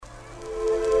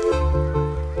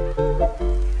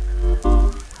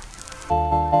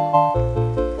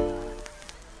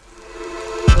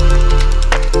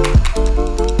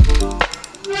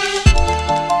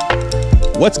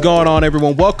What's going on,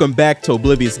 everyone? Welcome back to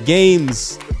Oblivious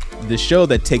Games, the show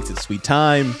that takes its sweet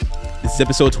time. This is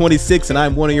episode 26, and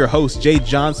I'm one of your hosts, Jay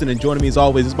Johnson, and joining me as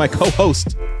always is my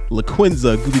co-host,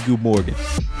 LaQuinza Gooby Goob Morgan.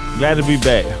 Glad to be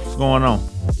back. What's going on?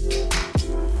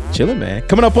 Chilling, man.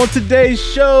 Coming up on today's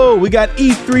show, we got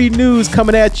E3 news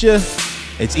coming at you.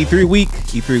 It's E3 week,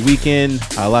 E3 weekend.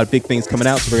 A lot of big things coming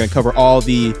out, so we're gonna cover all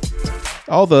the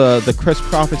press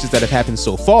conferences that have happened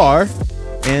so far.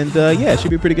 And yeah, it should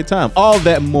be a pretty good time. All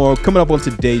that and more coming up on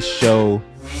today's show.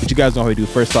 But you guys know how we do.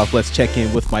 First off, let's check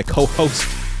in with my co-host,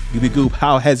 Gooby Goob.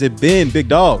 How has it been, big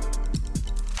dog?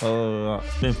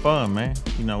 It's been fun, man.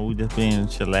 You know, we just been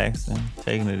chillaxing,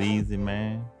 taking it easy,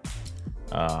 man.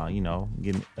 You know,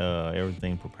 getting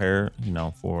everything prepared, you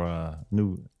know, for a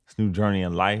new journey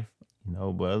in life. You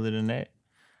know, but other than that,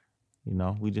 you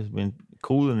know, we just been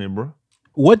cooling it, bro.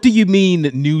 What do you mean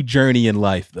new journey in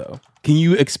life, though? Can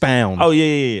you expound? Oh,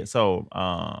 yeah. So,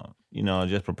 you know,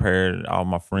 just prepared. All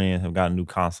my friends have gotten new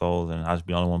consoles, and I was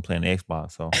the only one playing the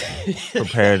Xbox. So,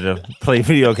 prepared to play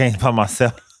video games by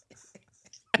myself.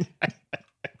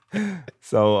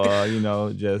 So, you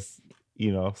know, just,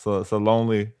 you know, so it's a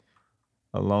lonely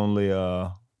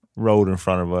road in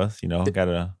front of us. You know, got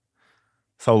a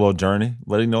solo journey,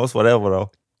 but you know, it's whatever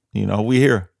though. You know, we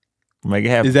here. Make it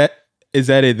happen. Is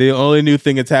that it? The only new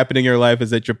thing that's happening in your life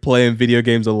is that you're playing video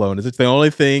games alone. Is it the only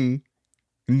thing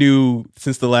new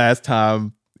since the last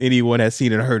time anyone has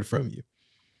seen and heard from you?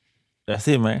 That's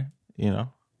it, man. You know,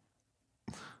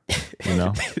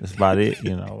 that's about it.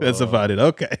 You know, that's about it.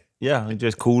 Okay. Yeah,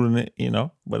 just cooling it. You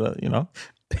know, but you know,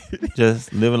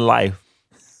 just living life.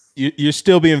 You're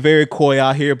still being very coy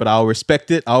out here, but I'll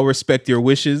respect it. I'll respect your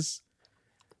wishes.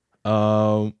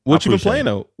 What you been playing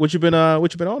though? What you been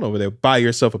on over there by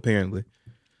yourself apparently?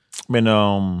 Been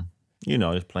you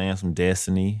know, just playing some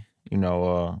Destiny. You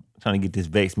know, trying to get this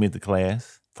Vex Myth to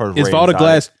class. Is Vault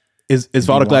Glass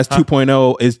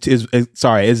 2.0 is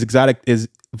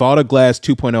Vault Glass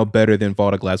 2.0 better than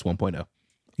Vault Glass 1.0?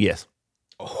 Yes.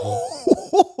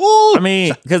 I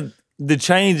mean, because the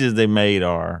changes they made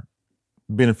are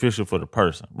beneficial for the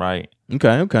person, right?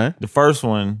 Okay. The first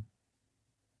one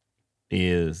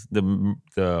is the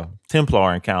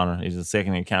Templar encounter is the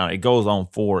second encounter. It goes on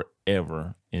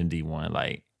forever in D1.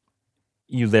 Like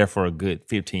you're there for a good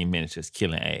 15 minutes just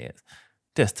killing ass.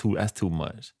 That's too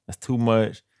much. That's too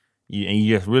much. And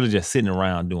you're really just sitting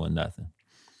around doing nothing.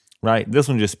 Right? This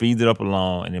one just speeds it up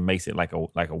along and it makes it like a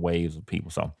waves of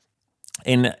people. So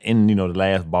in you know the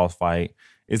last boss fight,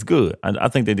 it's good. I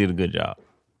think they did a good job.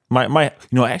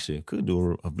 Actually could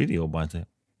do a video about that.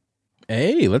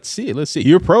 Hey, let's see.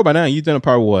 You're a pro by now. You've done it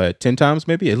probably what, 10 times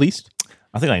maybe at least?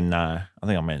 I think like 9. I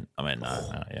think I'm at 9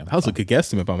 now. Yeah. That was a good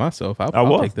guesstimate by myself.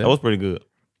 I'll take that. That was pretty good.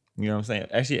 You know what I'm saying?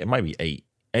 Actually, it might be 8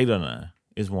 or 9.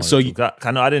 It's one. So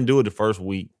I know I didn't do it the first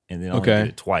week, and then I only did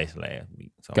it twice last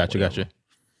week. So gotcha.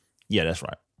 Yeah, that's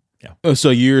right. Yeah. So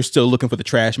you're still looking for the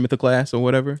trash mythoclass or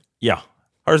whatever? Yeah.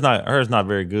 Hers not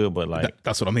very good, but like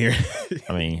that's what I'm hearing.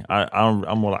 I mean,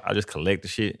 I'm more like I just collect the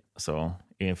shit. So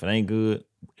if it ain't good,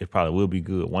 it probably will be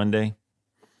good one day.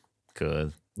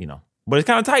 Cause you know, but it's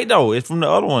kind of tight though. It's from the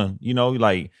other one. You know,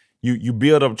 like you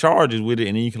build up charges with it,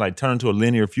 and then you can like turn into a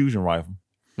linear fusion rifle.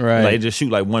 Right. Like it just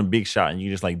shoot like one big shot, and you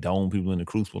just like dome people in the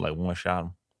crucible like one shot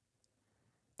them.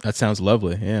 That sounds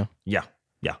lovely. Yeah. Yeah.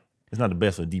 It's not the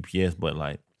best for DPS, but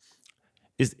like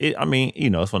I mean, you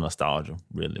know, it's for nostalgia,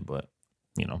 really. But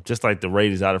you know, just like the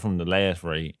raid is out of from the last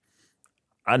raid,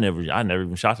 I never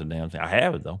even shot the damn thing. I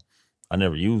have it though. I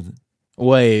never used it.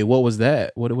 Wait, what was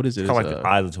that? What is it? It's kind of like the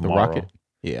Eyes of Tomorrow. The rocket.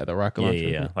 Yeah, the rocket launcher.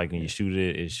 Yeah. Like when you shoot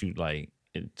it shoot like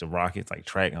the rockets like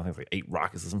track. I think it's like 8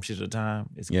 rockets or some shit at a time.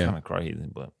 It's kind of crazy,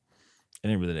 but it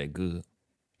ain't really that good.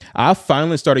 I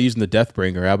finally started using the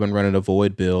Deathbringer. I've been running a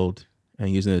Void build and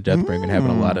using the Deathbringer and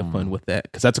having a lot of fun with that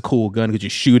because that's a cool gun because you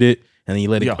shoot it and then you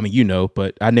let it. I mean, you know,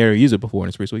 but I never used it before and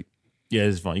it's pretty sweet. Yeah,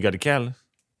 it's fun. You got the catalyst?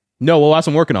 No, well,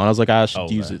 I'm working on it. I was like, I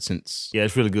should use it since. Yeah,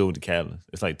 it's really good with the catalyst.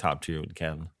 It's like top tier with the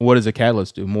catalyst. What does the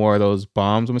catalyst do? More of those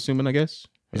bombs, I'm assuming, I guess?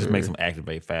 It just makes them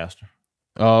activate faster.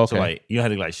 Oh, okay. So like you don't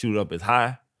have to like shoot it up as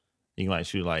high. You can like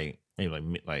shoot like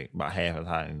maybe like about half as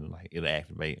high and like it'll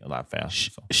activate a lot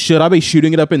faster. So. Should I be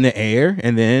shooting it up in the air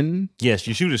and then? Yes,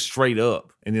 you shoot it straight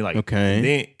up and then like and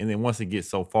then once it gets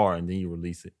so far and then you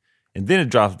release it. And then it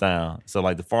drops down. So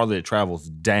like the farther it travels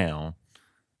down,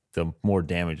 the more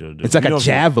damage it'll do. It's like a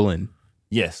javelin.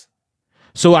 Yes.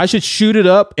 So I should shoot it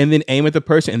up and then aim at the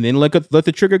person and then let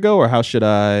the trigger go, or how should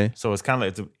I? So it's kind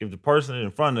of like if the person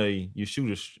in front of you, you shoot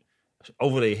it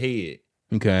over their head.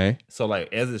 Okay. So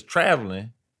like as it's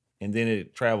traveling and then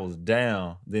it travels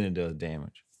down, then it does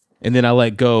damage. And then I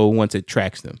let go once it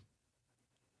tracks them.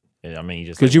 I mean,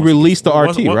 just because you release the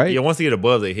RT, right? Yeah, once you get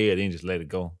above their head, then just let it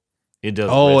go. It does.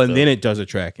 Oh, and then it does the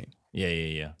tracking.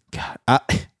 Yeah. God,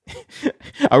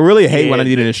 I really hate when I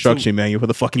need an instruction manual for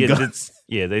the fucking guns.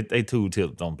 Yeah, they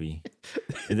tooltips don't be.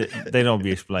 They don't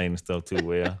be explaining stuff too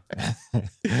well.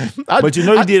 But you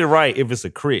did it right if it's a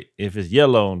crit. If it's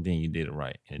yellow, then you did it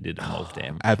right. It did the most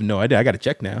damage. I have no idea. I got to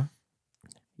check now.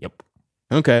 Yep.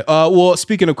 Okay. Well,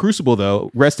 speaking of Crucible,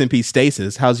 though, rest in peace,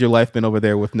 Stasis. How's your life been over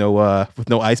there with no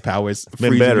ice powers? It's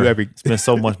been better. It's been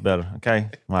so much better. Okay,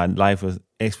 my life has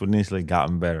exponentially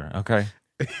gotten better. Okay,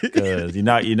 because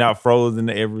you're not frozen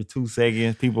every 2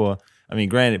 seconds.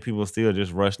 Granted, people still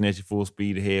just rushing at you full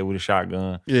speed ahead with a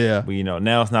shotgun. Yeah. But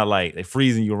now it's not like they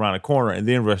freezing you around the corner and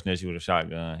then rushing at you with a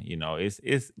shotgun.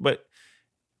 But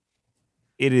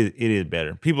it is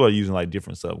better. People are using like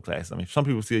different subclasses. I mean, some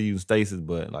people still using stasis,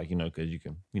 but because you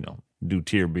can, do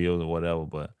tier builds or whatever.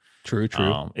 But true.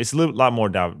 It's a lot more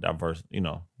diverse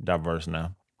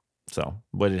now. So,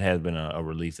 but it has been a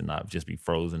release and not just be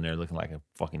frozen there looking like a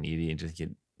fucking idiot and just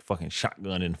get fucking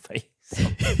shotgun in the face.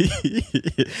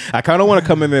 I kind of want to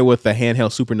come in there with the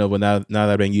handheld Supernova now that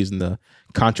I've been using the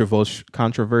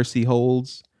controversy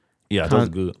holds. Yeah, those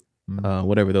are good.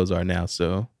 Whatever those are now.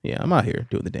 So yeah, I'm out here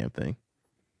doing the damn thing.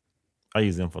 I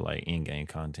use them for like in-game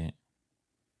content.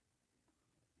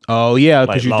 Oh yeah,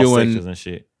 because like you're doing and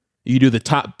shit. You do the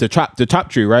top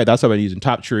tree, right? That's what I'm using,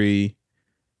 top tree,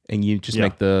 and you just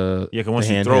make the because once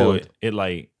you throw it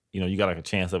like you got like a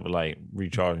chance of it like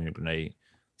recharging your grenade.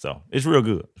 So it's real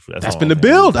good. That's been the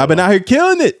build. I've been out here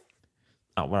killing it.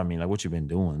 What I mean, like what you been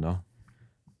doing though?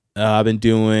 I've been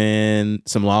doing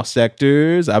some lost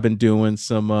sectors. I've been doing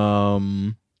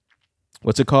some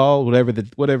what's it called? Whatever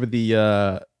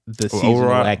the seasonal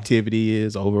override activity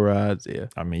is, overrides. Yeah.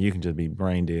 I mean, you can just be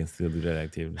brain dead and still do that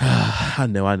activity. I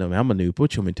know, man. I'm a noob.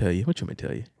 What you want me to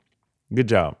tell you? Good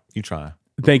job. You trying.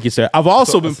 Thank you, sir. I've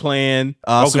also been playing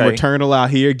some Returnal out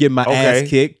here, getting my ass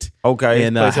kicked. Okay.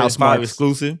 And House 5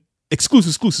 exclusive.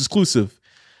 Exclusive.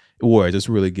 Wars. It's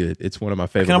really good. It's one of my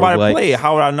favorite. Can nobody play it?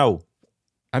 How would I know?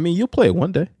 I mean, you'll play it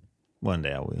one day. One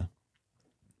day I will.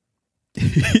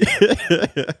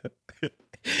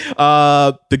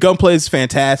 The gunplay is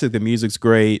fantastic. The music's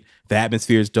great. The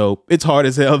atmosphere is dope. It's hard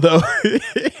as hell though.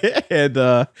 And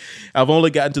I've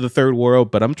only gotten to the third world,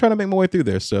 but I'm trying to make my way through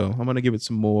there. So I'm gonna give it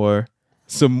some more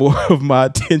of my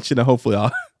attention, and hopefully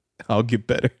I'll get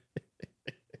better.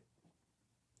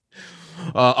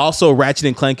 Also, Ratchet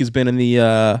and Clank has been in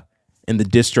the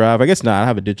disc drive. I guess not. I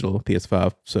have a digital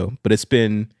PS5, but it's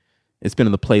been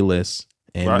in the playlist.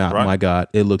 And my God,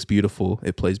 it looks beautiful.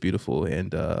 It plays beautiful,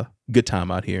 and good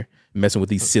time out here messing with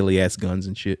these silly ass guns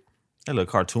and shit. That little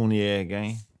cartoony ass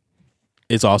game.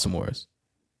 It's awesome, Wars.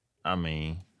 I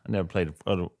mean, I never played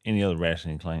any other Ratchet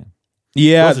and Clank.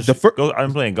 Yeah, I've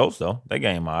been playing Ghost though. That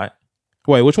game, all right.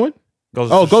 Wait, which one?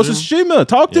 Ghost of Tsushima.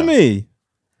 Talk to me.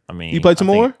 I mean, you played some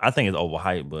more? I think it's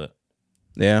overhyped, but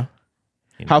yeah.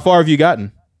 How far have you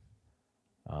gotten?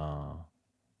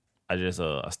 I just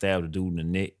stabbed a dude in the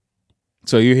neck.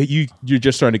 So you're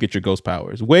just starting to get your ghost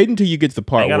powers. Wait until you get to the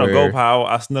part where I got no ghost power.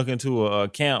 I snuck into a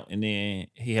camp, and then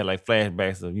he had like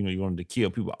flashbacks of you wanted to kill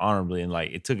people honorably, and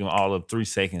like it took him all of 3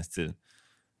 seconds to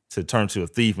turn to a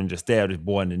thief and just stab this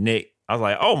boy in the neck. I was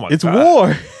like, oh my god, it's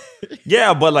war.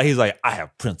 Yeah, but like he's like, I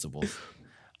have principles.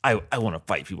 I want to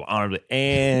fight people honorably,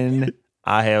 and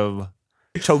I have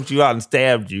choked you out and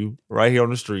stabbed you right here on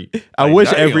the street. Like,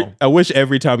 I wish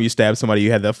every time you stab somebody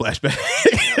you had that flashback.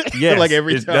 Yeah, like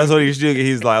every time. That's what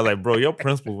he's like, bro, your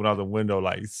principles went out the window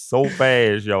like so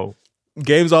fast, yo.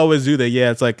 Games always do that.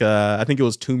 Yeah, it's like I think it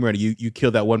was Tomb Raider. You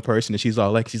killed that one person, and she's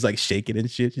like shaking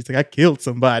and shit. She's like, I killed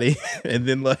somebody, and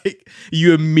then like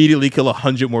you immediately kill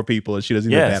 100 more people, and she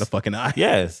doesn't even bat a fucking eye.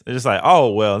 Yes, it's just like,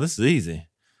 oh well, this is easy.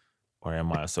 Or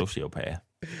am I a sociopath?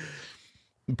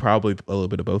 Probably a little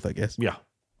bit of both, I guess. Yeah.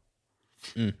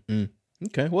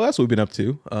 Okay, well that's what we've been up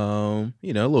to.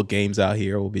 Little games out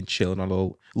here. We've been chilling on a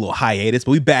little hiatus,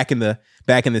 but we back in the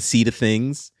seat of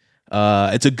things.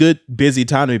 It's a good busy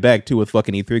time to be back too with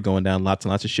fucking E3 going down. Lots and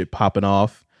lots of shit popping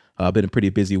off. Been a pretty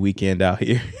busy weekend out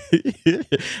here.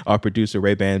 Our producer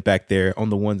Ray-Ban back there on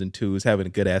the ones and twos, having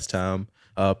a good ass time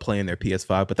playing their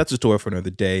PS5. But that's a story for another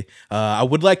day. I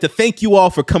would like to thank you all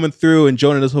for coming through and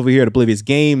joining us over here at Oblivious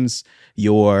Games,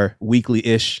 your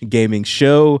weekly-ish gaming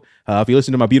show. If you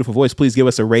listen to my beautiful voice, please give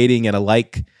us a rating and a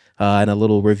like and a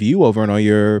little review over on all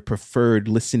your preferred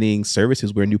listening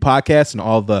services. We're a new podcast, and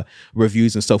all the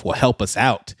reviews and stuff will help us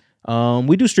out.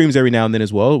 We do streams every now and then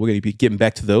as well. We're going to be getting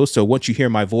back to those. So once you hear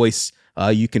my voice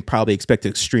you can probably expect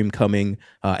a stream coming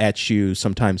at you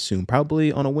sometime soon,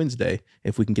 probably on a Wednesday,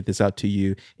 if we can get this out to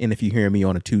you, and if you hear me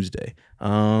on a Tuesday.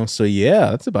 So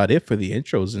yeah, that's about it for the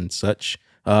intros and such.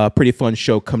 Pretty fun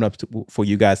show coming up for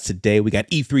you guys today. We got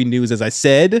E3 news, as I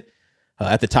said.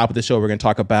 At the top of the show, we're going to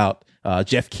talk about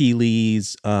Jeff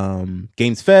Keighley's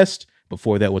Games Fest.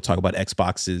 Before that, we'll talk about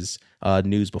Xbox's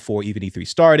news before even E3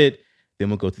 started. Then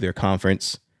we'll go through their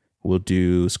conference. We'll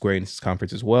do Square Enix's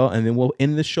conference as well. And then we'll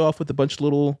end the show off with a bunch of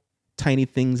little tiny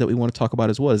things that we want to talk about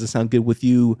as well. Does it sound good with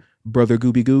you, Brother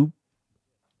Gooby Goob?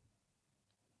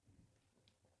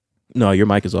 No, your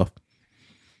mic is off.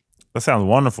 That sounds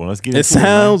wonderful. Let's get it. It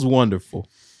sounds wonderful.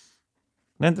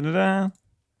 Oh, never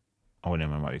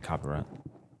mind. Might be copyright.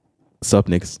 What's up,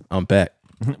 niggas? I'm back.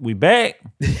 We back.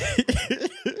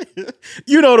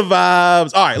 You know the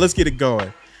vibes. All right, let's get it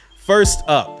going. First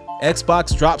up,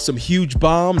 Xbox dropped some huge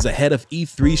bombs ahead of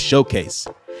E3 showcase.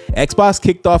 Xbox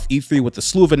kicked off E3 with a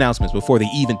slew of announcements before they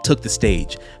even took the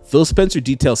stage. Phil Spencer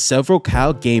details several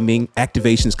cloud gaming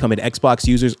activations coming to Xbox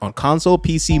users on console,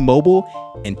 PC, mobile,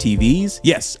 and TVs.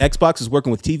 Yes, Xbox is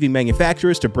working with TV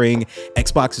manufacturers to bring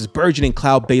Xbox's burgeoning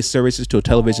cloud-based services to a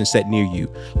television set near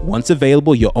you. Once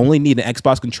available, you'll only need an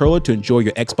Xbox controller to enjoy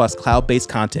your Xbox cloud-based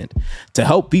content. To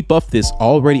help beef up this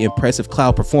already impressive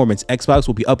cloud performance, Xbox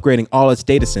will be upgrading all its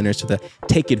data centers to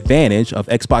take advantage of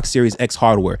Xbox Series X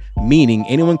hardware, meaning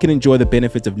anyone can enjoy the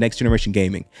benefits of next-generation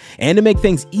gaming. And to make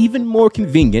things even more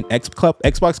convenient,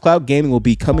 Xbox Cloud Gaming will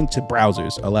be coming to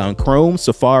browsers, allowing Chrome,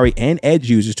 Safari, and Edge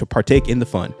users to partake in the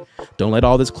fun. Don't let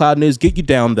all this cloud news get you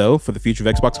down, though. For the future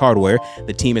of Xbox hardware,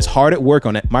 the team is hard at work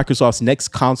on Microsoft's next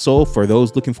console for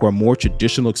those looking for a more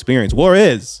traditional experience.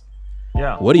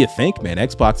 Yeah. What do you think, man?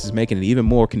 Xbox is making it even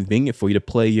more convenient for you to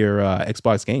play your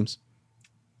Xbox games.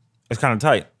 It's kind of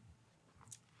tight.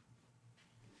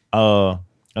 At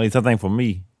least I think for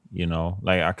me,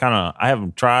 like I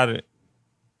haven't tried it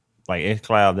like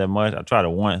xCloud that much. I tried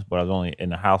it once, but I was only in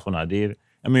the house when I did it.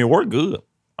 I mean, it worked good.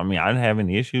 I mean, I didn't have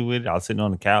any issue with it. I was sitting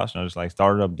on the couch and I just like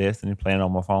started up Destiny, playing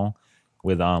on my phone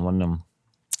with one of them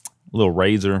little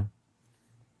Razer,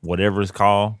 whatever it's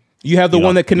called. You have the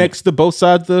one that connects to both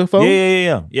sides of the phone?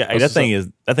 Yeah. Hey, that thing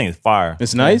is fire.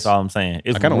 It's nice. That's all I'm saying.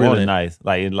 It's really nice.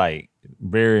 Like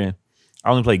very. I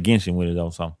only play Genshin with it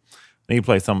though, so. Then you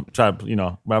play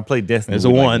but I play Destiny. There's a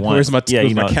one. Where's my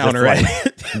counter at?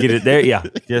 Get it there, yeah.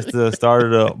 Just to start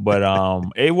it up. But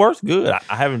it works good.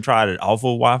 I haven't tried it off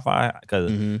of Wi-Fi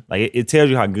because it tells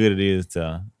you how good it is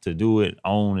to do it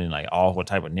on and like off what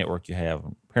type of network you have.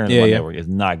 Apparently my network is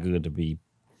not good to be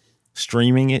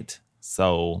streaming it.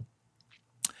 So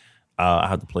I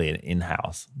have to play it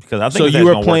in-house. Because I think you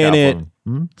were playing it.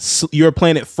 You were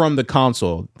playing it from the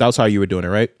console. That's how you were doing it,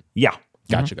 right? Yeah.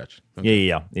 Gotcha.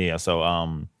 Okay. Yeah.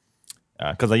 So,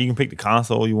 because you can pick the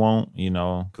console you want,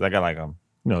 because I got like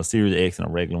a Series X and a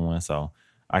regular one, so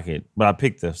but I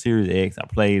picked the Series X. I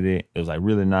played it. It was like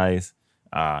really nice.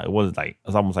 It's almost like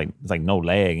it's like no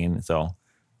lag in it. So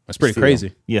that's pretty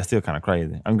crazy. Yeah, still kind of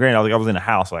crazy. I'm granted, I was in the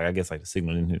house, so I guess like the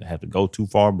signal didn't have to go too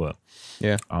far, but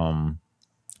yeah. I think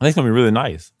it's gonna be really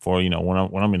nice for when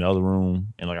I'm in the other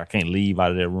room and like I can't leave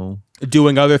out of that room.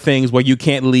 Doing other things where you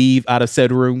can't leave out of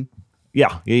said room.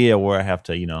 Yeah, where I have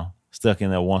to, stuck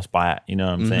in that one spot, you know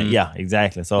what I'm saying? Yeah,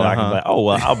 exactly. So I can be like,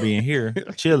 I'll be in here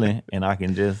chilling and I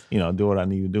can just, do what I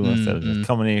need to do instead of just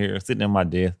coming in here, sitting at my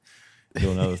desk,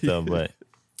 doing other stuff. But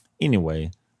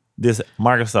anyway, this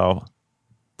Microsoft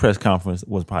press conference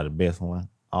was probably the best one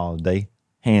all day,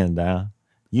 hands down.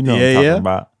 You know what I'm talking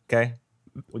about, okay?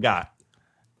 We got,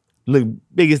 look,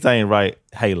 biggest thing, right?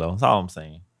 Halo. That's all I'm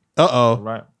saying. Uh-oh.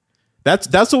 Right?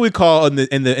 That's what we call in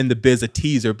the biz a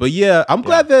teaser. But yeah, I'm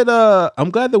glad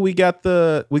that we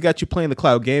got you playing the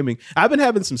cloud gaming. I've been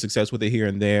having some success with it here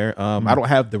and there. I don't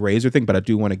have the Razer thing, but I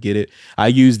do want to get it. I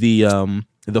use the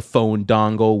phone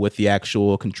dongle with the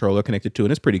actual controller connected to it.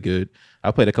 And it's pretty good.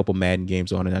 I played a couple Madden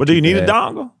games on it. But do you need a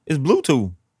dongle? It's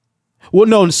Bluetooth. Well,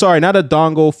 no, sorry, not a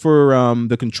dongle for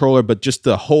the controller, but just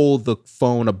to hold the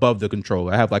phone above the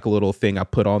controller. I have like a little thing I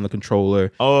put on the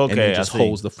controller. Oh, okay. And it just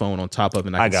holds the phone on top of it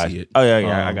and I can see it. Oh,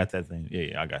 yeah, I got that thing.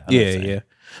 Yeah, I got it. Yeah.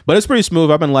 But it's pretty smooth.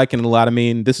 I've been liking it a lot. I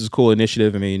mean, this is a cool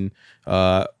initiative. I mean,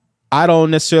 I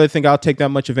don't necessarily think I'll take that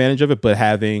much advantage of it, but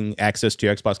having access to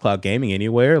your Xbox Cloud Gaming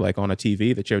anywhere, like on a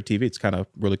TV, the chair TV, it's kind of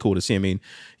really cool to see. I mean,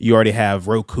 you already have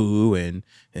Roku and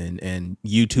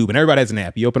YouTube, and everybody has an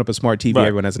app. You open up a smart TV,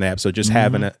 everyone has an app. So just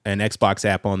having an Xbox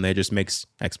app on there just makes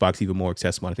Xbox even more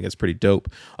accessible. I think that's pretty dope.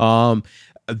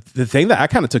 The thing that I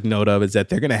kind of took note of is that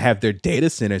they're going to have their data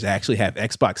centers actually have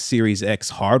Xbox Series X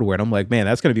hardware. And I'm like, man,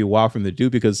 that's going to be wild for them to do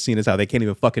because seeing as how they can't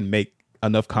even fucking make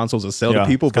enough consoles to sell to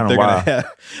people, but they're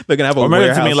gonna have a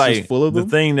warehouse just full of them. The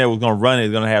thing that was gonna run it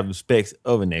is gonna have the specs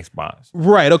of an Xbox.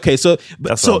 Right. Okay. So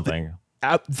that's what I'm thinking.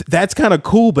 That's kind of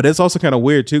cool, but it's also kind of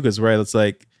weird too, because it's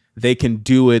like they can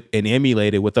do it and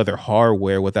emulate it with other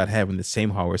hardware without having the same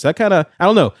hardware. So I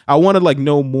don't know. I want to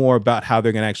know more about how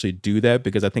they're gonna actually do that,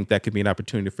 because I think that could be an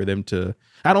opportunity for them to.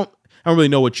 I don't really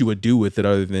know what you would do with it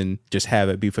other than just have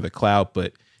it be for the cloud,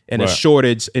 but in a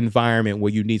shortage environment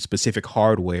where you need specific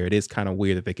hardware, it is kind of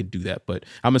weird that they could do that. But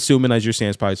I'm assuming, as you're saying,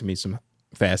 it's probably going to be some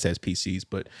fast-ass PCs.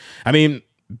 But, I mean,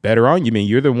 better on you. I mean,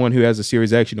 you're the one who has a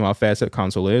Series X. You know how fast that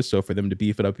console is. So for them to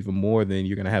beef it up even more, then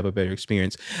you're going to have a better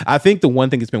experience. I think the one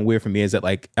thing that's been weird for me is that,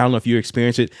 I don't know if you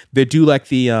experience it, they do,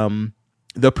 the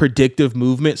predictive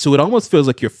movement. So it almost feels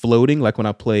like you're floating. Like when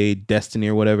I played Destiny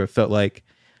or whatever, it felt like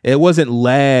it wasn't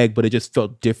lag, but it just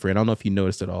felt different. I don't know if you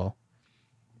noticed at all.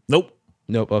 Nope.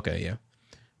 Okay, yeah.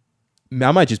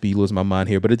 I might just be losing my mind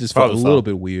here, but it just felt a little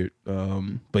bit weird.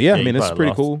 But yeah, I mean, it's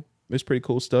pretty cool. It's pretty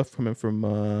cool stuff coming from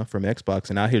Xbox,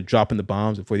 and out here dropping the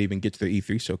bombs before they even get to their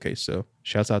E3 showcase. So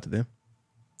shouts out to them.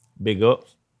 Big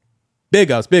ups. Big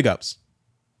ups.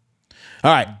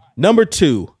 All right, number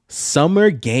 2,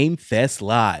 Summer Game Fest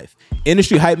Live.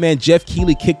 Industry hype man Jeff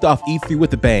Keighley kicked off E3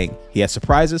 with a bang. He had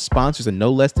surprises, sponsors, and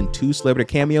no less than 2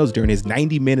 celebrity cameos during his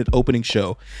 90-minute opening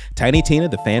show. Tiny Tina,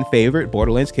 the fan favorite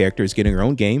Borderlands character, is getting her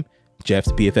own game.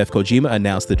 Jeff's BFF Kojima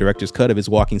announced the director's cut of his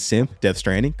walking sim, Death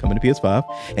Stranding, coming to PS5.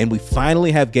 And we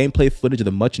finally have gameplay footage of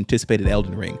the much-anticipated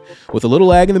Elden Ring. With a little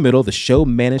lag in the middle, the show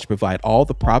managed to provide all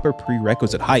the proper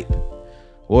prerequisite hype.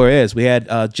 Whereas we had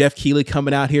Jeff Keighley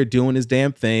coming out here doing his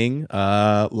damn thing.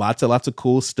 Lots of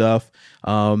cool stuff.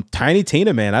 Tiny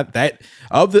Tina, man.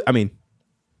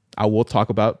 I will talk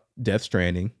about Death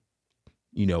Stranding,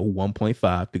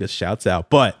 1.5, because shouts out.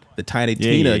 But the Tiny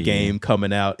Tina game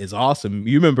coming out is awesome.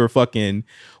 You remember fucking,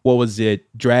 what was it,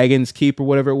 Dragon's Keep or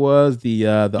whatever it was, the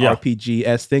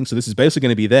RPG-esque thing. So this is basically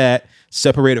going to be that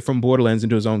separated from Borderlands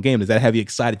into his own game. Does that have you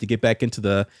excited to get back into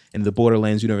the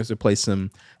Borderlands universe to play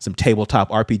some tabletop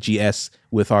RPG-esque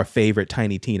with our favorite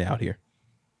Tiny Tina out here?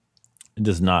 It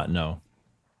does not, no.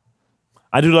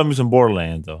 I do love me some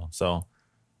Borderlands though. So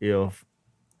if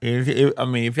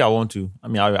y'all want to,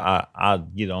 I'll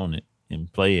get on it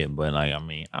and play it. But I don't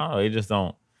know. It just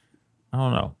don't. I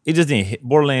don't know. It just didn't hit.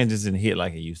 Borderlands just didn't hit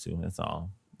like it used to. That's all.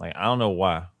 I don't know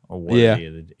why or what it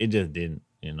is. It just didn't.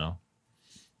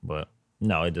 But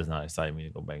no, it does not excite me to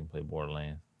go back and play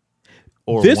Borderlands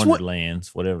or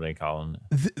Wonderlands, whatever they call it.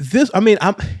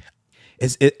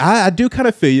 I do kind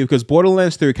of feel you, because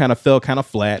Borderlands 3 kind of fell kind of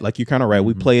flat. Like, you're kind of right. Mm-hmm.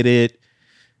 We played it.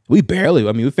 We barely,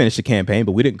 we finished the campaign,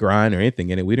 but we didn't grind or anything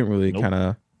in it. We didn't really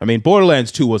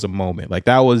Borderlands 2 was a moment. Like,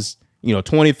 that was,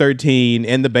 2013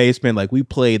 in the basement. Like, we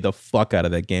played the fuck out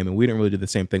of that game, and we didn't really do the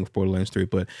same thing with Borderlands 3.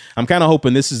 But I'm kind of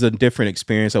hoping this is a different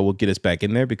experience that will get us back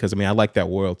in there, because, I like that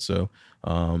world. So,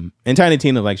 and Tiny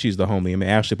Tina, she's the homie.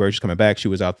 Ashley Burch is coming back. She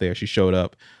was out there. She showed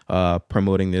up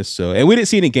promoting this. So, and we didn't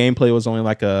see any gameplay. It was only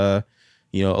a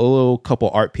little couple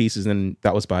art pieces, and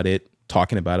that was about it.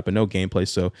 Talking about it, but no gameplay.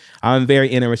 So I'm very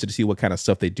interested to see what kind of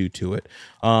stuff they do to it.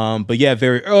 But yeah,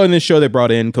 very early in the show, they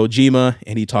brought in Kojima,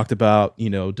 and he talked about,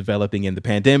 developing in the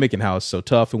pandemic and how it's so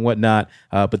tough and whatnot.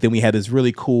 But then we had this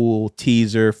really cool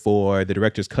teaser for the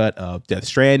director's cut of Death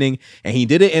Stranding, and he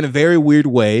did it in a very weird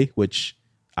way, which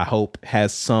I hope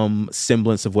has some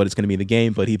semblance of what it's going to be in the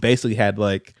game. But he basically had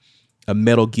a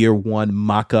Metal Gear 1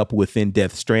 mock-up within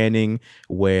Death Stranding,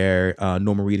 where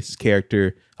Norman Reedus'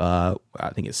 character, I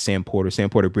think it's Sam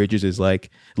Porter Bridges, is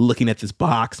looking at this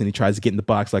box, and he tries to get in the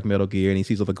box like Metal Gear, and he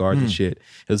sees all the guards and shit.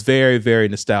 It was very, very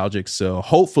nostalgic. So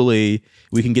hopefully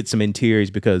we can get some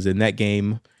interiors, because in that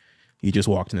game, you just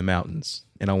walked in the mountains,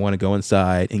 and I want to go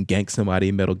inside and gank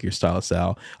somebody Metal Gear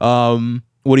style.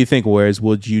 What do you think, Whereas?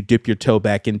 Would you dip your toe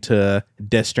back into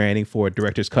Death Stranding for a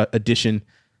director's cut edition?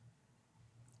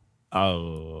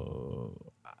 Oh,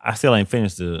 I still ain't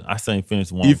finished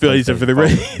one. You feel yourself for the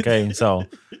race? Okay, so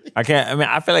I can't.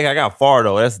 I feel like I got far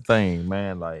though. That's the thing,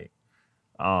 man. It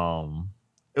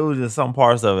was just some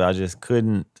parts of it I just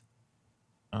couldn't.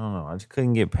 I don't know. I just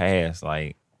couldn't get past.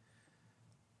 What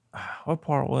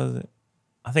part was it?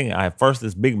 I think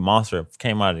this big monster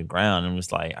came out of the ground, and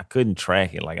was I couldn't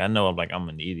track it. I know I'm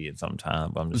an idiot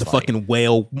sometimes, but I'm just the fucking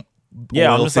whale.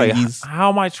 Yeah, I'm just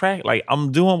how am I tracking?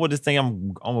 I'm doing with this thing.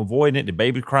 I'm avoiding it. The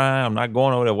baby crying. I'm not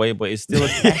going over that way, but it's still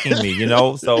attacking me.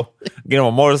 So get on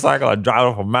a motorcycle. I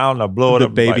drive off a mountain. I blow it up.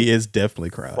 The baby is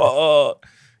definitely crying.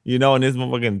 And this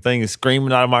motherfucking thing is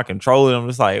screaming out of my controller. And I'm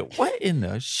just like, what in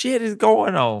the shit is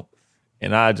going on?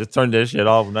 And I just turned that shit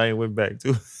off, and I ain't went back to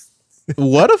it.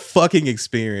 What a fucking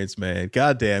experience, man.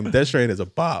 Goddamn, Death Stranding is a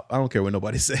bop. I don't care what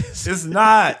nobody says. It's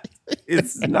not.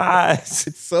 It's not.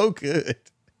 It's so good.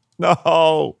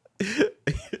 No.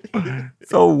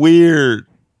 So weird.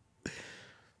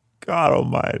 God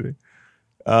almighty.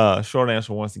 Short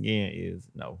answer once again is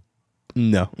no.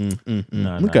 No.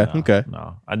 No. Okay.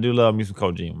 No. I do love me some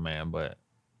Kojima, man, but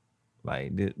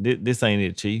like this ain't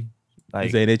it, Chief.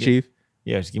 Like, this ain't it, Chief?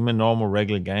 Yeah, just give me a normal,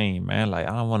 regular game, man. Like,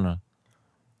 I don't want to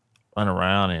run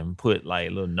around and put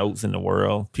like little notes in the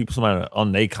world. Somebody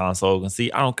on their console can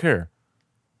see. I don't care.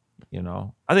 You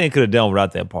know, I think it could have done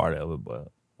without that part of it,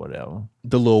 but whatever.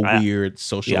 The little weird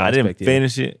social aspect. I didn't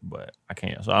finish it, but I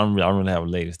can't. So I don't really have a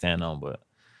leg to stand on, but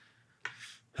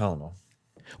I don't know.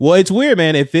 Well, it's weird,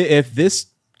 man. If this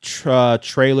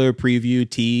trailer preview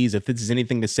tease, if this is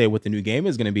anything to say what the new game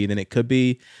is going to be, then there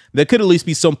could at least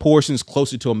be some portions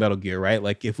closer to a Metal Gear, right?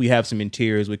 Like if we have some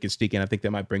interiors we can sneak in, I think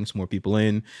that might bring some more people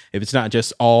in. If it's not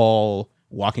just all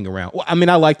walking around. Well, I mean,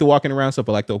 I like the walking around stuff.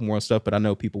 I like the open world stuff, but I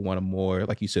know people want a more,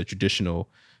 like you said, traditional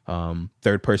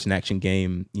third person action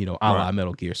game, you know, a la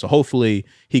Metal Gear. So hopefully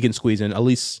he can squeeze in at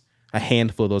least a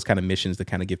handful of those kind of missions to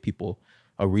kind of give people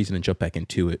a reason to jump back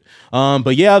into it.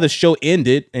 But yeah, the show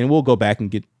ended, and we'll go back and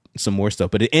get some more stuff,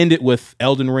 but it ended with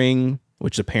Elden Ring,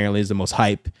 which apparently is the most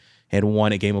hype and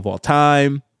won a game of all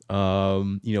time.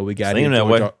 You know, we got that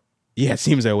way. Yeah, it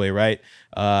seems that way, right?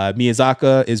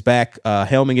 Miyazaki is back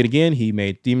helming it again. He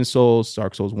made Demon's Souls,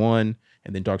 Dark Souls 1,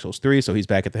 and then Dark Souls 3. So he's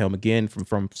back at the helm again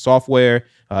from Software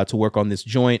to work on this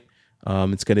joint.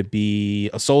 It's going to be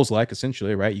a Souls-like,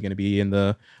 essentially, right? You're going to be in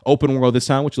the open world this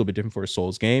time, which is a little bit different for a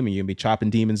Souls game, and you're going to be chopping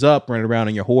demons up, running around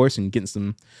on your horse, and getting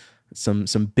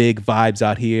some big vibes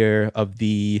out here of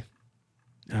the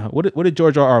what did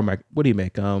George R.R. make? What did he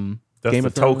make? That's Game the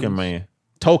of Thrones? Token Man.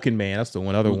 Token Man, that's the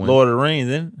other one. Lord of the Rings,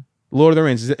 isn't it? Lord of the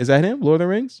Rings, is that him? Lord of the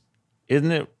Rings?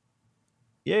 Isn't it?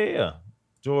 Yeah.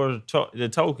 George the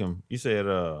Token. You said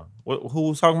who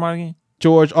was talking about again?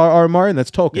 George R.R. Martin.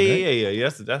 That's Tolkien. Yeah, right? yeah.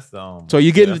 That's the. So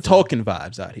you're getting the Tolkien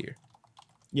vibes out here.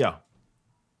 Yeah.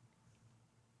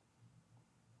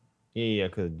 Yeah,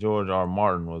 because George R.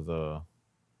 Martin was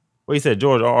What you said,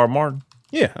 George R. Martin?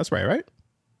 Yeah, that's right?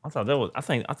 I thought that was.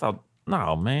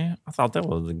 No, man. I thought that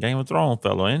was the Game of Thrones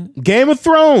fellow, ain't it? Game of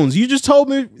Thrones. You just told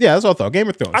me. Yeah, that's what I thought. Game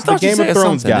of Thrones. I thought the Game of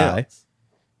Thrones guy. Else.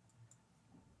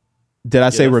 Did I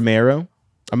say Romero?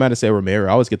 I'm about to say Romero.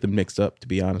 I always get them mixed up, to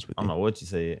be honest with you. I don't know what you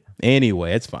said.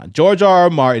 Anyway, it's fine. George R.R.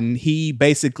 Martin, he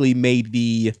basically made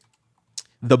the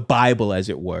Bible, as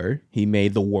it were. He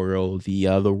made the world,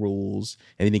 the rules,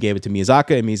 and then he gave it to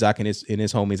Miyazaki, and Miyazaki and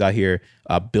his homies out here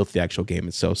built the actual game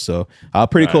itself. So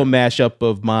pretty cool mashup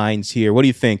of minds here. What do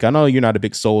you think? I know you're not a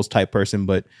big Souls type person,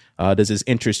 but does this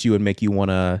interest you and make you want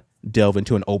to delve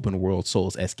into an open world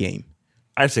Souls-esque game?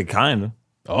 Actually, kind of.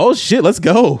 Oh shit, let's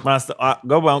go. When I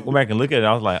go back and look at it,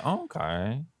 I was like, oh,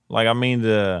 okay. Like, I mean,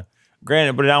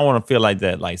 granted, but I don't want to feel like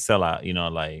that, like sell out, you know,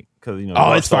 like, because, you know.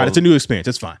 Oh, it's fine. It's a new experience.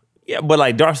 It's fine. Yeah, but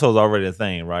like Dark Souls already a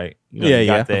thing, right? You know, yeah, you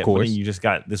got that, of course. But then you just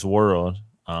got this world.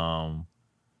 I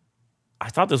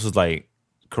thought this was like,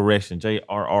 correction,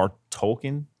 J.R.R.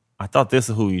 Tolkien. I thought this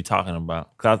is who you're talking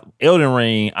about. Because Elden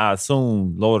Ring, I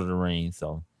assume Lord of the Rings,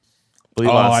 so.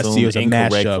 I see. It was a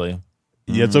mashup.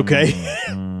 Yeah, it's okay.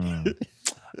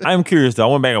 I'm curious though.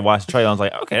 I went back and watched the trailer. I was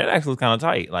like, okay, that actually looks kind of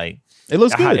tight. Like, it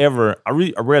looks good. However, I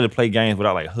rarely play games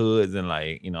without like hoods and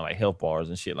like, you know, like health bars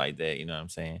and shit like that. You know what I'm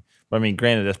saying? But I mean,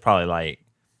 granted, it's probably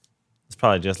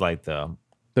just like the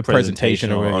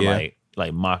presentation or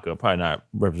like mock-up. Probably not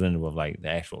representative of like the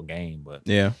actual game, but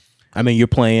yeah. I mean, you're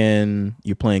playing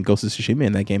Ghost of Tsushima,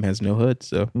 and that game has no hood.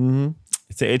 So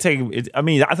I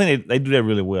mean, I think they do that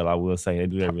really well. I will say they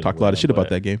do that really well. Talk a lot of shit about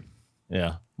that game.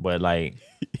 Yeah, but like,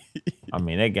 I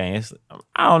mean, that game,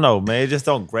 I don't know, man. It just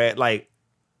don't grab. Like,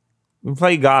 we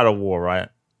play God of War, right?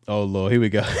 Oh, Lord, here we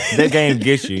go. That game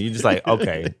gets you. You're just like,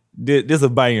 okay, this is a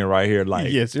banger right here.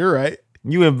 Like, yes, you're right.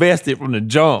 You invested from the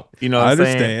jump. You know what I'm saying?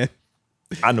 I understand.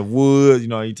 Out in the woods, you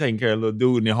know, you taking care of a little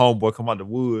dude, and your homeboy come out the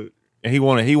wood, and he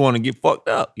want to get fucked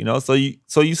up, you know. So you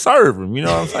serve him, you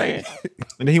know what I'm saying?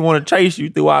 And then he want to chase you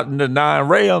throughout the 9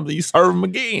 realms, and you serve him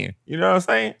again. You know what I'm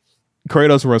saying?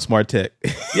 Kratos runs smart tech.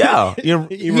 Yeah, he run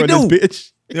this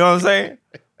bitch. You know what I'm saying?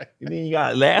 And then you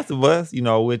got Last of Us,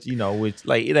 which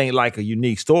like it ain't like a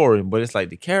unique story, but it's like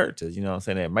the characters, you know what I'm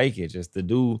saying, that make it. Just the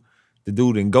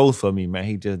dude in Ghost for me, man.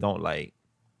 He just don't like.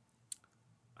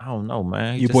 I don't know,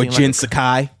 man. Your boy Jin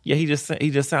Sakai. Yeah, he just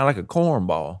sound like a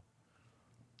cornball.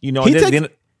 You know,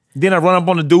 then I run up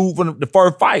on the dude from the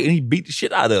first fight and he beat the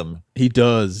shit out of him. He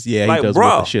does. Yeah, like, he does bro,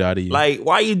 beat the shit out of you. Like,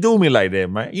 why you do me like that,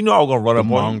 man? You know I was gonna run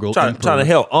up on him trying to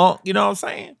help Unc, you know what I'm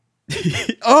saying?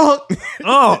 Unc! Come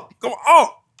on, Unc!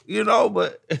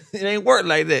 but it ain't work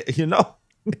like that,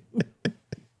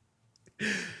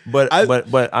 But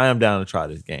I am down to try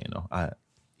this game though.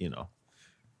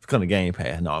 It's kind of Game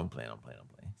Pass. No, I'm playing.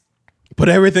 Put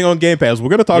everything on Game Pass. We're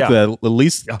going to talk to that. At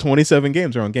least 27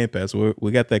 games are on Game Pass.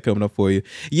 We got that coming up for you.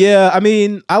 Yeah, I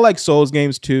mean, I like Souls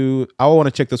games too. I want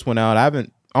to check this one out. I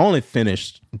only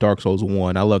finished Dark Souls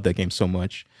 1. I love that game so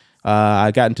much.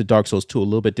 I got into Dark Souls 2 a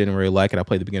little bit, didn't really like it. I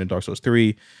played the beginning of Dark Souls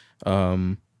 3.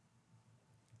 And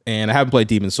I haven't played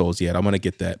Demon Souls yet. I'm going to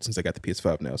get that since I got the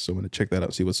PS5 now. So I'm going to check that out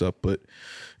and see what's up. But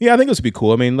yeah, I think this would be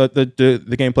cool. I mean, the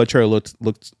gameplay trailer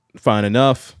looked fine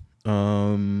enough.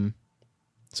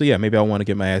 So yeah, maybe I want to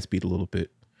get my ass beat a little bit.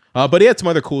 But he had some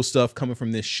other cool stuff coming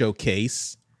from this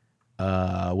showcase.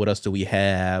 What else do we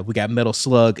have? We got Metal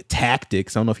Slug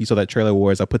Tactics. I don't know if you saw that trailer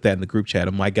wars. I put that in the group chat.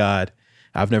 Oh my God.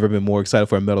 I've never been more excited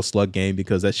for a Metal Slug game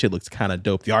because that shit looks kind of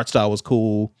dope. The art style was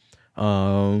cool.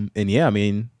 And yeah, I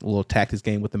mean, a little tactics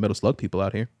game with the Metal Slug people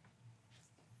out here.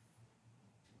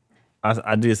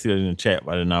 I did see it in the chat,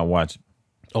 but I did not watch it.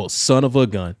 Oh, son of a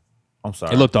gun. I'm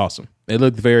sorry. It looked awesome. It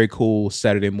looked very cool.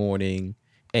 Saturday morning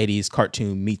 80s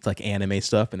cartoon meets like anime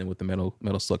stuff, and then with the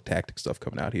Metal Slug Tactics stuff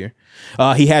coming out here.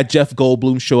 He had Jeff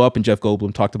Goldblum show up, and Jeff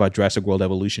Goldblum talked about Jurassic World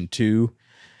Evolution 2.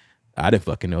 I didn't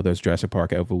fucking know there's Jurassic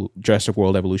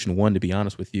World Evolution 1, to be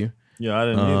honest with you. Yeah, I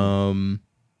didn't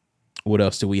What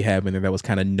else do we have in there that was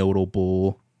kind of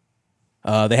notable?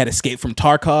 They had Escape from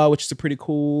Tarkov, which is a pretty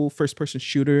cool first-person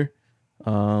shooter.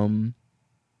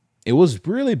 It was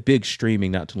really big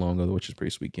streaming not too long ago, which is a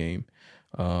pretty sweet game.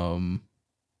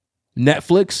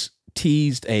 Netflix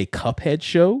teased a Cuphead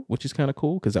show, which is kind of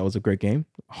cool because that was a great game.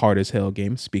 Hard as hell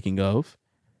game, speaking of.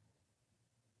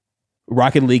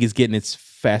 Rocket League is getting its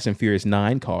Fast and Furious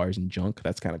 9 cars and junk.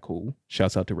 That's kind of cool.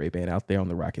 Shouts out to Ray-Ban out there on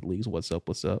the Rocket Leagues. What's up?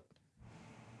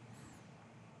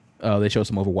 They showed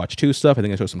some Overwatch 2 stuff. I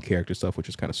think they showed some character stuff, which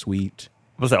is kind of sweet.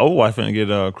 What's that? Overwatch finna get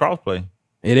crossplay.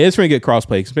 It is going to get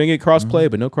crossplay. It's going to get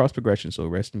crossplay, but no cross progression. So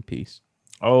rest in peace.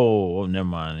 Oh, never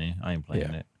mind. I ain't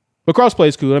playing that. But crossplay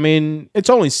is cool. I mean, it's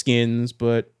only skins,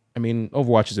 but I mean,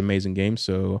 Overwatch is an amazing game.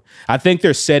 So I think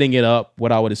they're setting it up,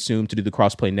 what I would assume, to do the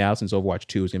crossplay now, since Overwatch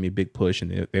 2 is going to be a big push,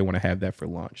 and they want to have that for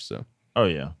launch. So. Oh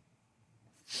yeah.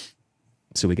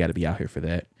 So we got to be out here for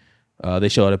that. They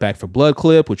showed a Back 4 Blood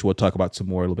clip, which we'll talk about some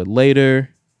more a little bit later.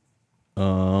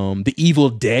 The Evil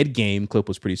Dead game clip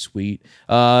was pretty sweet. It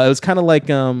was kind of like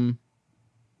the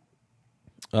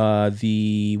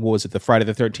Friday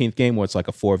the 13th game, where it's like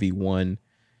a 4v1.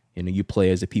 You play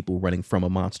as the people running from a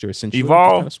monster, essentially.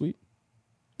 Evolve. Kind of sweet.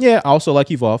 Yeah, I also like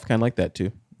Evolve, kind of like that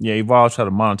too. Yeah, Evolve tried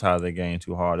to monetize that game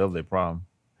too hard. That was their problem.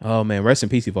 Oh man, rest in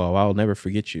peace, Evolve. I'll never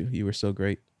forget you. You were so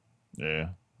great. Yeah,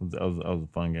 that was a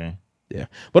fun game. Yeah,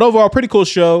 but overall, pretty cool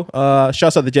show.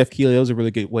 Shouts out to Jeff Keighley. It was a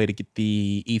really good way to get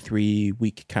the E3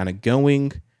 week kind of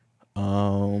going.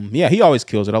 Yeah, he always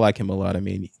kills it. I like him a lot. I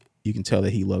mean, you can tell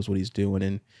that he loves what he's doing,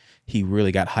 and he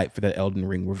really got hyped for that Elden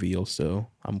Ring reveal. So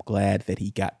I'm glad that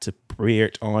he got to premiere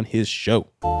it on his show.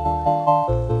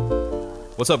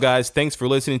 What's up, guys? Thanks for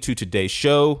listening to today's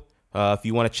show. If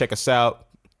you want to check us out,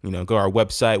 go to our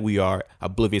website. We are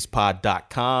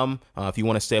obliviousPod.com. If you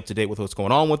want to stay up to date with what's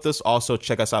going on with us, also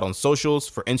check us out on socials.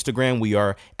 For Instagram, we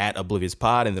are at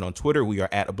ObliviousPod. And then on Twitter, we are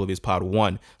at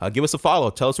ObliviousPod1. Give us a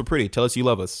follow. Tell us we're pretty. Tell us you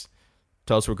love us.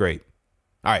 Tell us we're great.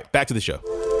 All right, back to the show.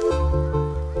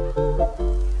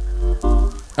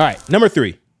 All right, number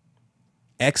 3.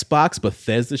 Xbox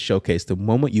Bethesda Showcase, the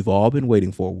moment you've all been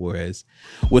waiting for, whereas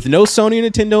with no Sony or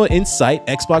Nintendo in sight,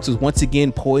 Xbox was once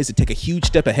again poised to take a huge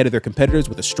step ahead of their competitors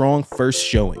with a strong first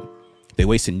showing. They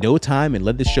wasted no time and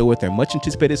led the show with their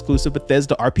much-anticipated exclusive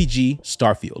Bethesda RPG,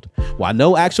 Starfield. While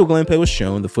no actual gameplay was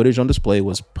shown, the footage on display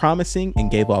was promising and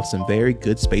gave off some very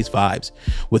good space vibes.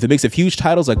 With a mix of huge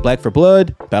titles like Back 4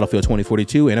 Blood, Battlefield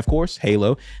 2042, and of course,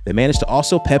 Halo, they managed to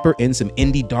also pepper in some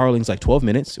indie darlings like 12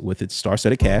 Minutes with its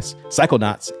star-studded cast,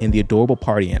 Psychonauts, and the adorable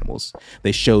party animals.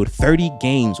 They showed 30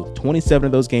 games, with 27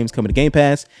 of those games coming to Game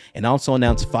Pass, and also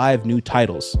announced 5 new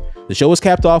titles. The show was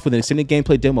capped off with an extended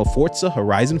gameplay demo of Forza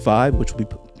Horizon 5, which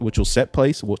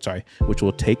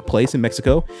will take place in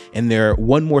Mexico. And their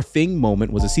One More Thing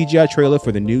moment was a CGI trailer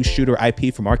for the new shooter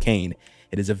IP from Arcane.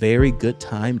 It is a very good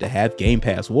time to have Game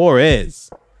Pass. Juarez,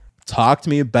 talk to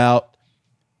me about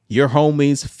your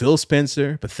homies, Phil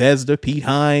Spencer, Bethesda, Pete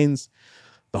Hines,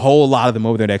 the whole lot of them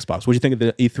over there at Xbox. What do you think of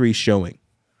the E3 showing?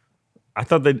 I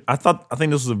think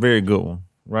this was a very good one,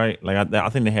 right? Like I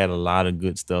think they had a lot of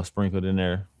good stuff sprinkled in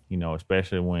there.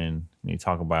 Especially when you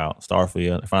talk about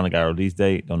Starfield. They finally got a release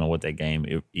date. Don't know what that game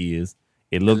is.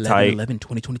 It looked tight.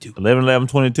 11/11/2022.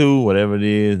 11/11/22, whatever it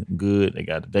is. Good. They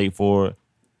got the date for it.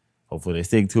 Hopefully they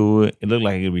stick to it. It looked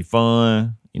like it would be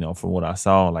fun. from what I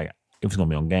saw, like if it's gonna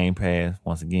be on Game Pass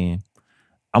once again,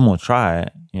 I'm gonna try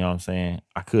it. You know what I'm saying?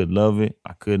 I could love it,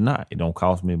 I could not. It don't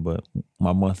cost me but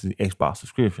my monthly Xbox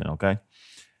subscription. Okay.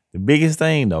 The biggest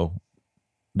thing though,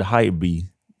 the hype be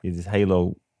is this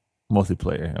Halo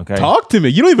multiplayer. Okay. Talk to me.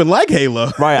 You don't even like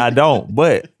Halo. Right, I don't.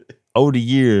 But over the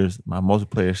years, my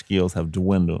multiplayer skills have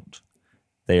dwindled.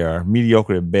 They are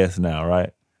mediocre at best now,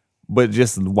 right? But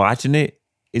just watching it,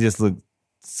 it just looked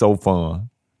so fun.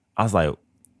 I was like,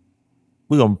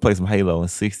 we're going to play some Halo in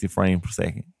 60 frames per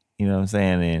second. You know what I'm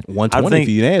saying? And 120 if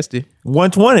you nasty.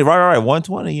 120, right.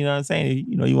 120, you know what I'm saying?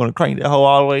 You want to crank that whole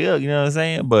all the way up, you know what I'm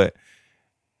saying? But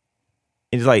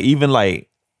it's like, even like,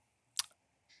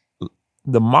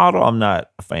 the model I'm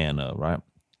not a fan of, right?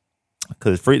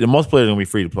 Because it's free. The multiplayer is going to be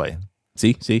free to play.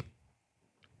 See?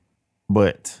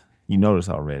 But you notice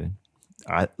already,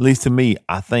 at least to me,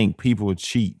 I think people would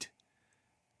cheat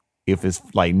if it's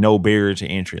like no barrier to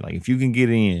entry. Like if you can get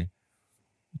in,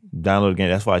 download the game.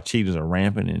 That's why cheaters are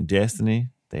rampant in Destiny.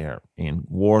 They are in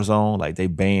Warzone. Like they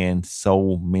ban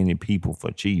so many people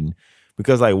for cheating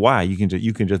because like why? You can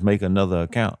just make another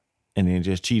account and then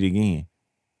just cheat again.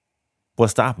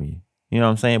 What's stopping you? You know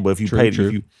what I'm saying? But if you pay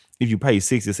 $60,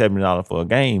 $70 for a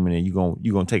game and then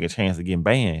you're gonna take a chance of getting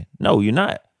banned, no, you're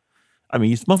not. I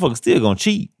mean, you motherfuckers still gonna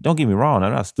cheat. Don't get me wrong.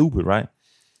 I'm not stupid, right?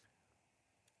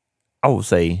 I would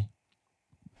say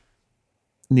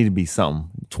need to be something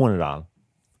 $20.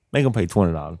 Make them pay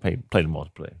 $20. Play the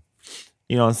multiplayer.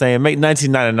 You know what I'm saying? Make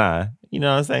 $19.99. You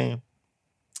know what I'm saying?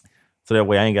 So that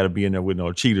way I ain't got to be in there with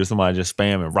no cheater. Somebody just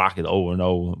spamming rocket over and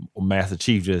over. Master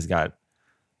Chief just got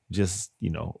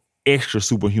extra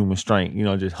superhuman strength,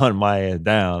 just hunting my ass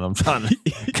down. I'm trying to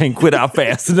can't quit out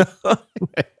fast enough.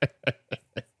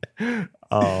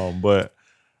 But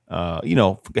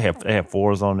they have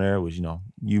Forza on there, which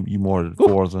you more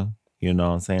Forza, you know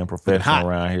what I'm saying, professional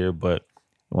around here. But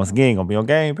once again, gonna be on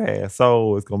Game Pass,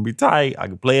 so it's gonna be tight. I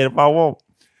can play it if I want.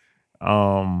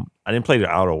 I didn't play the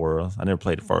Outer Worlds. I never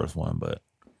played the first one, but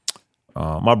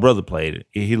my brother played it.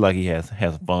 He has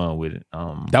fun with it.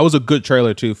 That was a good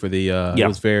trailer too for the. It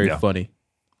was very funny.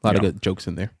 A lot of good jokes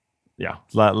in there. Yeah,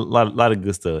 a lot of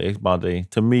good stuff. Xbox Day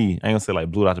to me, I ain't gonna say like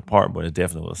blew it out the park, but it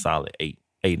definitely was a solid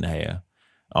 8.5.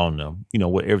 I don't know,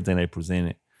 what everything they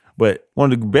presented. But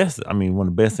one of the best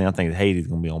things I think is Hades is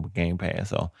gonna be on Game Pass.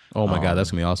 So, oh my god, that's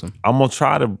gonna be awesome. I'm gonna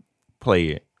try to play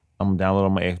it. I'm gonna download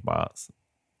on my Xbox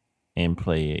and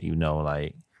play it.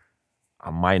 Like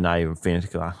I might not even finish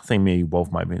because I think me and you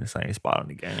both might be in the same spot in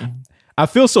the game. I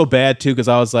feel so bad too because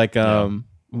I was like, Dead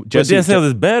Cells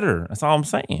is better. That's all I'm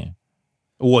saying.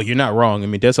 Well, you're not wrong. I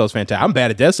mean, Dead Cells is fantastic. I'm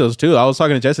bad at Dead Cells too. I was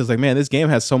talking to Jesse. I was like, man, this game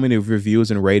has so many reviews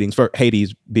and ratings for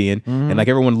Hades being, and like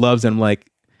everyone loves it. I'm like,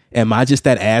 am I just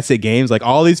that ass at games? Like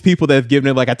all these people that have given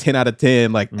it like a 10 out of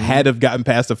 10, like had to have gotten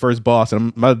past the first boss,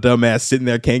 and my dumb ass sitting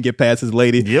there can't get past this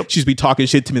lady. Yep. She's be talking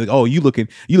shit to me like, oh, you looking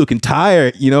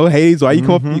tired, Hades? Why you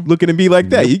come up looking at me like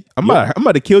that? I'm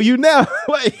about to kill you now.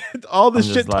 Like all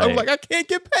this shit. I'm like, I can't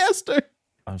get past her.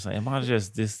 I'm saying, am I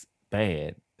just this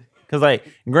bad? Because, like,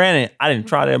 granted, I didn't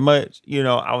try that much.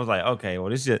 I was like, okay, well,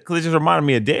 this just, because it just reminded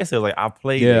me of Dead Cells. Like, I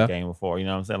played that game before. You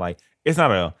know what I'm saying? Like, it's not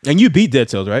a. And you beat Dead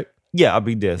Cells, right? Yeah, I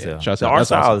beat Dead Cells. The art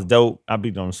style is dope. I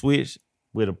beat it on the Switch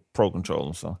with a Pro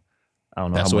Controller. So, I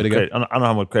don't know how much credit. I don't know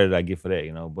how much credit I get for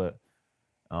that, but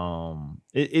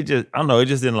it just, I don't know, it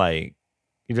just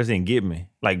didn't get me.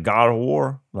 Like God of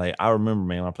War, like I remember,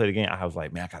 man, when I played the game, I was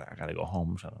like, man, I gotta go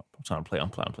home. I'm trying to play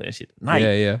that shit tonight.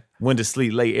 Yeah. Went to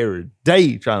sleep late every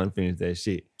day trying to finish that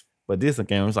shit. But this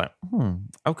game was like,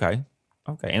 okay.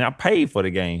 And I paid for the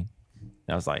game. And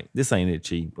I was like, this ain't it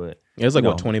cheap, but it was like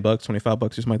what, $20, $25,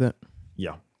 something like that.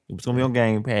 Yeah. It was gonna be on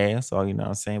Game Pass. So you know what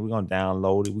I'm saying? We're gonna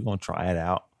download it, we're gonna try it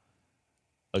out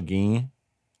again.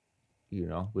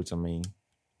 Which I mean,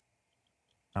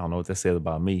 I don't know what that says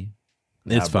about me.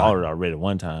 It's fine. I bought it already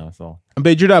one time, so.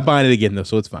 But you're not buying it again though,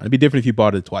 so it's fine. It'd be different if you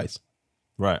bought it twice.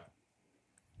 Right.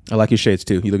 I like your shades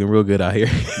too. You're looking real good out here.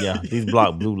 Yeah, these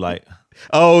block blue light.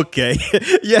 Okay.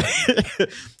 Yeah.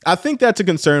 I think that's a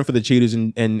concern for the cheaters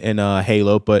in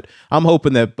Halo, but I'm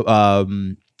hoping that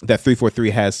that 343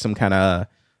 has some kind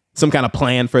of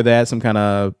plan for that, some kind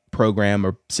of program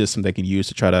or system they can use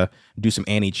to try to do some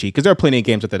anti-cheat. Because there are plenty of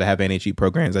games out there that have anti-cheat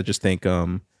programs. I just think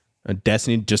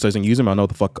Destiny just doesn't use them. I don't know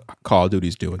what the fuck Call of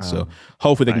Duty's doing. So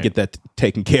hopefully they can get that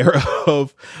taken care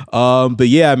of. But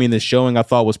yeah, I mean, the showing I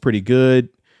thought was pretty good.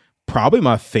 Probably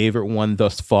my favorite one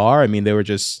thus far. I mean, they were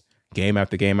just game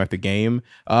after game after game.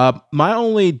 My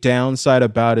only downside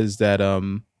about it is that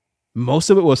most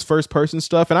of it was first person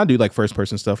stuff. And I do like first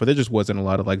person stuff, but there just wasn't a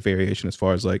lot of like variation as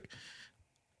far as like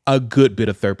a good bit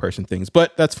of third person things,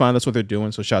 but that's fine. That's what they're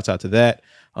doing. So shouts out to that.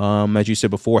 As you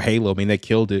said before, Halo, I mean, they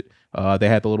killed it. They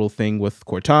had the little thing with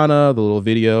Cortana, the little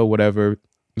video, whatever,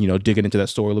 digging into that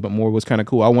story a little bit more was kind of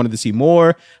cool. I wanted to see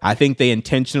more. I think they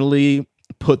intentionally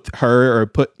put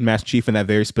Master Chief in that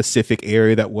very specific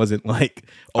area that wasn't like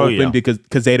open because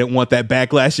they didn't want that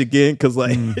backlash again. Because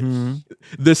like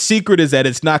the secret is that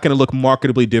it's not going to look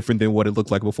marketably different than what it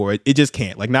looked like before. It just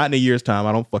can't. Like not in a year's time.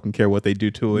 I don't fucking care what they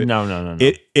do to it. No.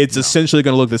 It's essentially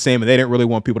going to look the same, and they didn't really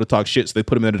want people to talk shit, so they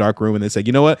put him in a dark room and they said,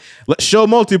 you know what? Let's show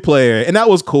multiplayer, and that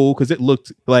was cool because it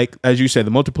looked like, as you said,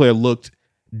 the multiplayer looked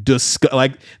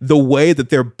like the way that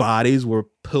their bodies were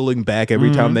pulling back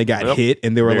every time they got hit,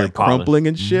 and they were very like crumpling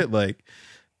and shit. Like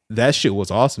that shit was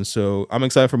awesome. So I'm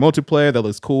excited for multiplayer. That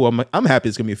looks cool. I'm happy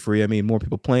it's gonna be free. I mean, more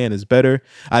people playing is better.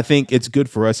 I think it's good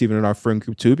for us, even in our friend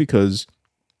group too, because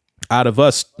out of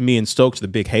us, me and Stokes, the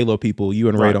big Halo people, you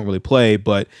and Ray don't really play.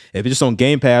 But if it's just on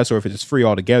Game Pass or if it's just free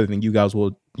altogether, then you guys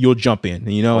you'll jump in,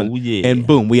 and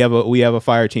boom, we have a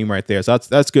fire team right there. So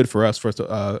that's good for us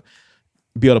to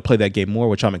be able to play that game more,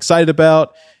 which I'm excited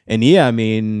about. And yeah, I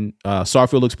mean,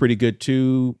 Starfield looks pretty good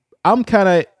too. I'm kind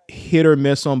of hit or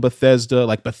miss on Bethesda,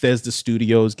 like Bethesda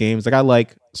Studios games. Like I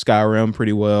like Skyrim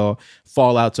pretty well.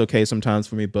 Fallout's okay sometimes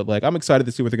for me, but like I'm excited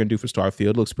to see what they're gonna do for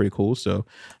Starfield. It looks pretty cool. So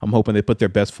I'm hoping they put their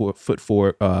best foot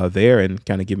forward there and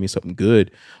kind of give me something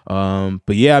good.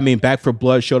 But yeah, I mean, Back 4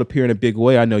 Blood showed up here in a big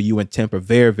way. I know you and Temp are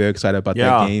very, very excited about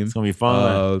that game. It's gonna be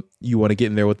fun. You want to get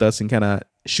in there with us and kind of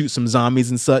shoot some zombies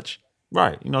and such.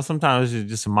 Right. Sometimes it's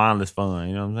just mindless fun.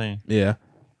 You know what I'm saying? Yeah.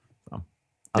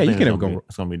 I think it's going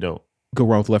to be dope. Go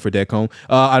wrong with Left 4 Dead Cone.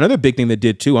 Another big thing that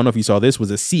did too, I don't know if you saw this,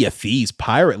 was a Sea of Thieves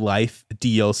Pirate Life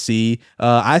DLC.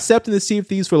 I stepped in the Sea of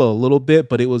Thieves for a little bit,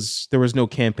 but there was no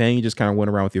campaign. You just kind of went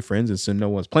around with your friends, and so no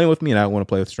one's playing with me, and I don't want to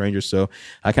play with strangers, so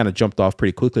I kind of jumped off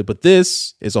pretty quickly. But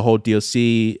this is a whole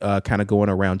DLC kind of going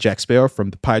around Jack Sparrow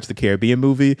from the Pirates of the Caribbean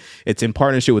movie. It's in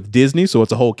partnership with Disney, so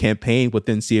it's a whole campaign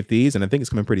within Sea of Thieves, and I think it's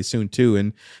coming pretty soon too,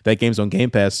 and that game's on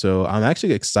Game Pass, so I'm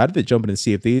actually excited to jump into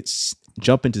Sea of Thieves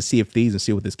and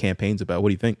see what this campaign's about. What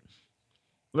do you think?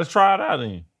 Let's try it out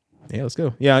then. Yeah, let's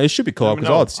go. Yeah, it should be co-op because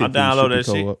all the Sea of Thieves I'll download that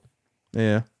co-op. shit.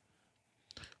 Yeah.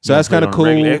 So that's kind of cool.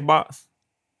 Xbox?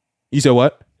 You said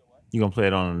what? You gonna play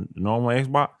it on the normal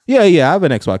Xbox? Yeah. I have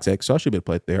an Xbox X, so I should be able to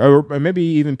play it there, or maybe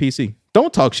even PC.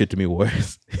 Don't talk shit to me,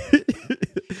 Warriors.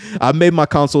 I made my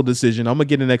console decision. I'm gonna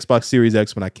get an Xbox Series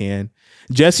X when I can.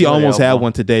 Jessie almost had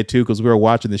one today too because we were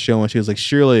watching the show and she was like,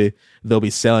 "Surely they'll be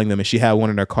selling them." And she had one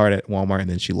in her cart at Walmart and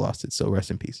then she lost it. So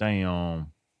rest in peace. Damn.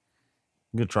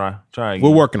 Good try. Try again.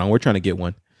 We're working on. We're trying to get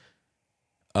one.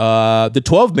 The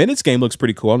 12 minutes game looks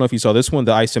pretty cool. I don't know if you saw this one.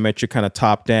 The isometric kind of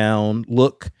top down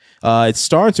look. It's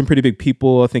starring some pretty big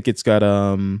people. I think it's got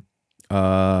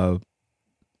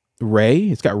Ray.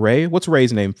 It's got Ray. What's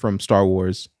Ray's name from Star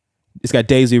Wars? It's got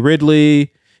Daisy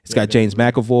Ridley. It's got James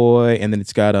McAvoy, and then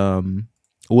it's got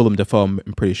Willem Dafoe, I'm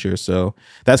pretty sure. So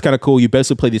that's kind of cool. You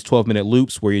basically play these 12-minute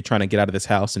loops where you're trying to get out of this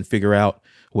house and figure out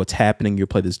what's happening. You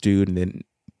play this dude, and then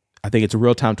I think it's a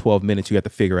real-time 12 minutes. You have to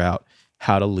figure out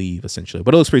how to leave, essentially.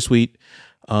 But it looks pretty sweet.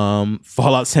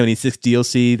 Fallout 76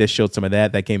 DLC, they showed some of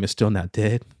that. That game is still not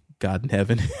dead. God in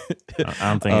heaven.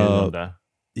 I'm thinking of that.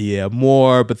 Yeah,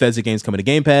 more Bethesda games coming to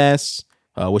Game Pass,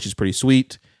 which is pretty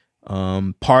sweet.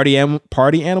 Party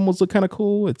animals look kind of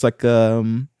cool. It's like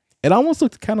it almost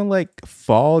looked kind of like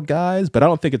Fall Guys, but I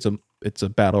don't think it's a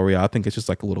battle royale. I think it's just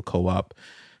like a little co-op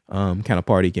kind of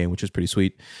party game, which is pretty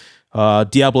sweet.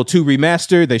 Diablo 2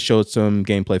 Remastered, they showed some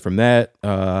gameplay from that.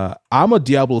 I'm a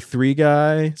Diablo 3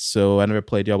 guy, so I never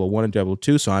played Diablo 1 and Diablo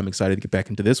 2, so I'm excited to get back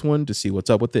into this one to see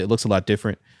what's up with it. It looks a lot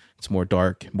different. It's more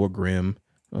dark, more grim.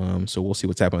 So we'll see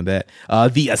what's happening with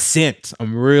that. The Ascent.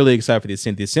 I'm really excited for The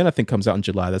Ascent. The Ascent, I think, comes out in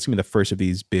July. That's going to be the first of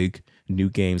these big new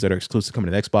games that are exclusive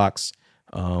coming to Xbox.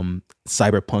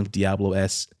 Cyberpunk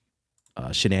Diablo-esque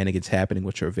shenanigans happening,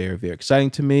 which are very, very exciting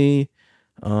to me.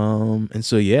 And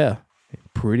so, yeah,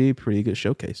 pretty good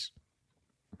showcase.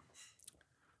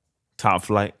 Top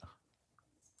Flight.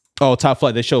 Oh, Top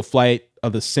Flight. They showed Flight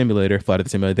of the Simulator.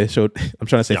 They showed, I'm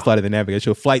trying to say Flight of the Navigator. They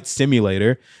showed Flight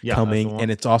Simulator coming,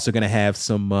 and it's also going to have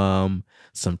some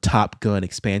Top Gun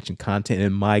expansion content.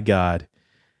 And my God,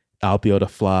 I'll be able to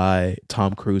fly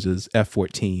Tom Cruise's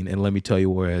F-14. And let me tell you,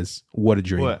 what a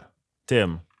dream. What?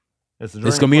 Tim. It's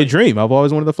going to be a dream. I've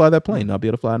always wanted to fly that plane. I'll be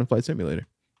able to fly it in Flight Simulator.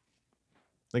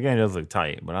 The game does look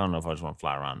tight, but I don't know if I just want to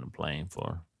fly around the plane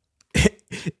for.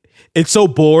 It's so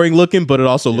boring looking, but it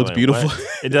also looks beautiful.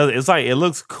 It does. It's like it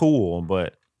looks cool,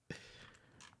 but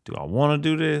do I want to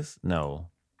do this? No.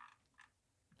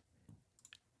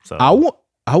 So I want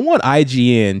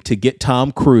IGN to get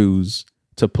Tom Cruise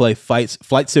to play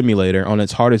Flight Simulator on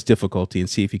its hardest difficulty and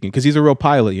see if he can, because he's a real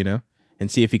pilot,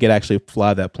 and see if he could actually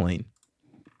fly that plane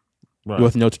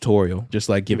with no tutorial. Just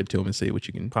like give it to him and see what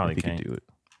you can. Probably if he can't. can do it.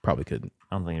 Probably couldn't.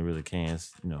 I don't think it really can.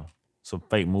 It's, some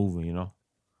fake movie,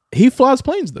 He flies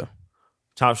planes though.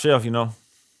 Top Shelf,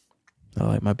 I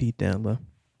like my beat down low.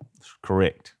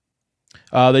 Correct.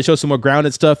 They show some more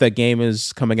Grounded stuff. That game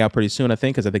is coming out pretty soon, I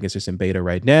think, because I think it's just in beta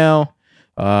right now.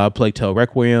 Plague Tale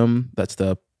Requiem. That's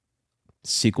the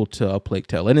sequel to Plague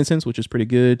Tale Innocence, which is pretty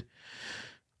good.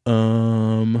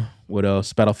 What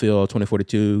else? Battlefield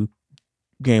 2042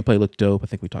 gameplay looked dope. I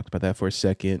think we talked about that for a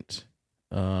second.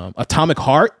 Atomic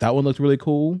Heart, that one looked really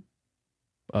cool.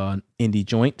 Indie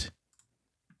joint.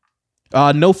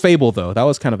 No Fable though. That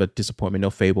was kind of a disappointment. No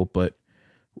Fable, but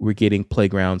we're getting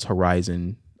Playgrounds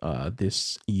Horizon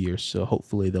this year, so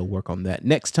hopefully they'll work on that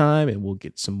next time, and we'll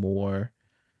get some more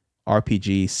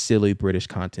RPG silly British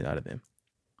content out of them.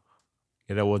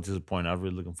 Yeah, that was disappointing. I was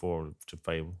really looking forward to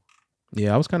Fable.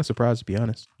 Yeah, I was kind of surprised, to be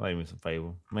honest. I like me some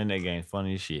Fable. Man, that game's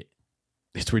funny as shit.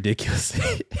 It's ridiculous.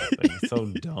 It's so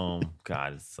dumb.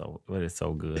 God, it's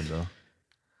so good though.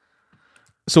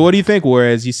 So what do you think?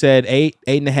 Whereas you said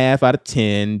 8.5 out of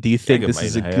 10. Do you think this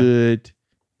is a good?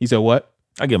 You said what?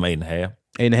 I give them 8.5.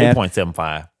 8.5.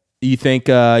 8.75.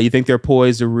 You think they're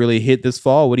poised to really hit this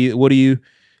fall? What do you?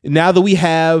 Now that we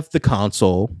have the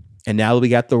console and now that we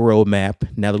got the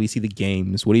roadmap, now that we see the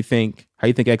games, what do you think? How do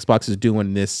you think Xbox is doing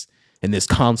in this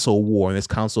console war, in this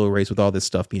console race with all this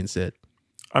stuff being said?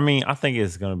 I mean, I think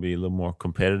it's going to be a little more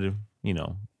competitive,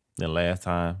 than last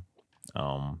time.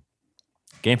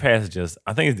 Game Pass is just,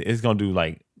 I think it's going to do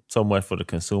like so much for the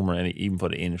consumer and even for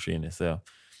the industry in itself.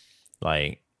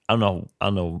 Like, I don't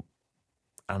know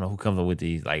who comes up with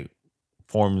these like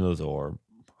formulas or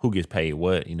who gets paid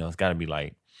what. It's got to be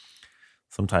like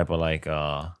some type of like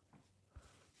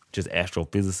just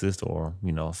astrophysicist or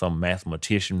some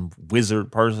mathematician wizard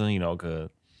person. Because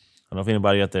I don't know if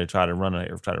anybody out there tried to run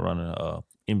a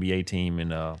NBA team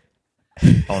and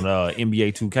on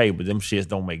NBA 2K, but them shits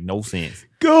don't make no sense.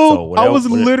 Go! I was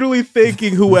literally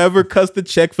thinking whoever cuts the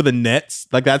check for the Nets,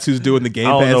 like that's who's doing the Game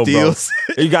Pass deals.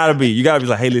 You gotta be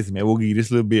like, hey, listen, man, we'll give you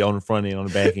this little bit on the front end, on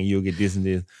the back end, you'll get this and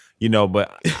this,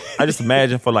 But I just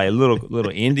imagine for like little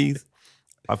indies,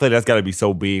 I feel like that's got to be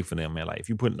so big for them, man. Like if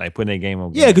you putting their game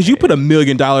on, yeah, because you put $1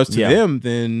 million to them,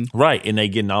 then right, and they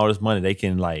getting all this money, they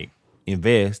can like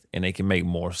invest and they can make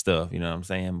more stuff. You know what I'm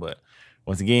saying? But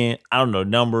once again, I don't know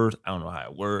numbers. I don't know how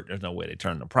it works. There's no way they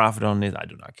turn the profit on this. I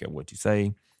do not care what you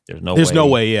say. There's no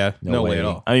way. Yeah. No way at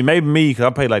all. I mean, maybe me, because I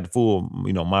paid like the full,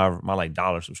 my like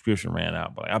 $1 subscription ran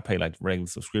out, but I paid like the regular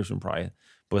subscription price.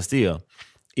 But still,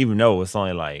 even though it's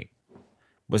only like,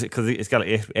 because it's got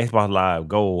an Xbox Live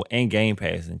Gold and Game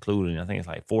Pass included, I think it's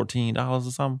like $14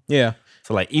 or something. Yeah.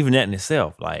 So like even that in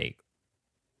itself, like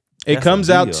it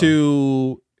comes out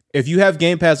to, if you have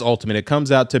Game Pass Ultimate, it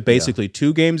comes out to basically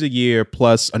 2 games a year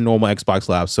plus a normal Xbox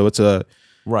Live. So it's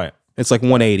it's like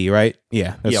 180, right?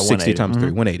 Yeah, that's 60 times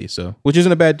 3, 180. So, which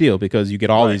isn't a bad deal because you get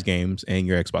all these games and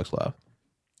your Xbox Live.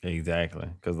 Exactly,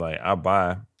 because like I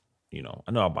buy,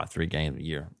 I know I buy 3 games a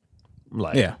year.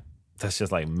 Like, that's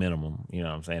just like minimum. You know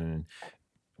what I'm saying? And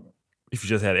if you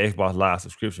just had an Xbox Live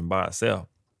subscription by itself,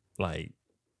 like,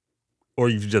 or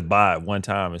you just buy it one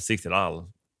time at $60.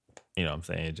 You know what I'm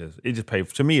saying? It just paid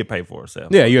to me. It paid for itself.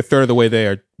 Yeah, you're a third of the way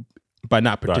there by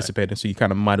not participating, so you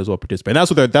kind of might as well participate.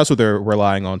 And that's what they're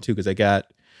relying on too, because they got,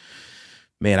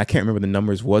 man, I can't remember the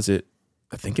numbers. Was it?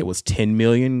 I think it was 10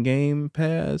 million Game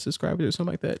Pass subscribers or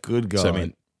something like that. Good God! So I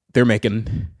mean, they're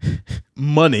making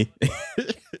money.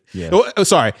 Yeah. Oh,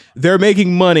 sorry, they're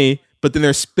making money, but then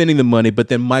they're spending the money. But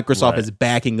then Microsoft is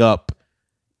backing up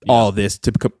all this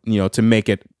to make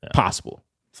it possible.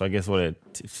 So I guess what at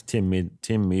 10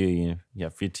 million, you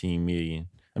got 15 million.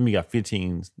 I mean, you got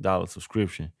 $15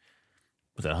 subscription.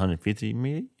 Was that 150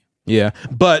 million? Yeah,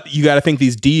 but you got to think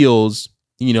these deals.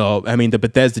 I mean, the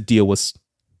Bethesda deal was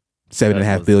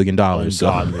 $7.5 billion. So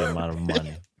amount of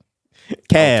money,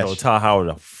 cash. So Todd Howard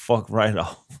the fuck right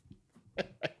off.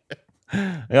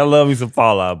 I love me some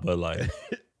Fallout, but like,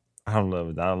 I don't love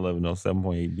it. I don't love it. No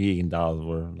 $7.8 billion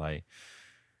worth, like.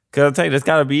 Cause I tell you, that's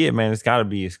gotta be it, man. It's gotta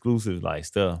be exclusive, like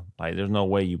stuff. Like, there's no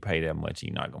way you pay that much,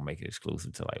 you're not gonna make it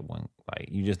exclusive to like one. Like,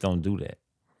 you just don't do that.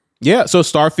 Yeah. So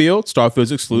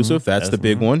Starfield's exclusive. That's the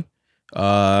big one.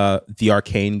 The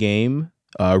Arcane game,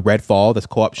 Redfall, that's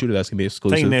co-op shooter. That's gonna be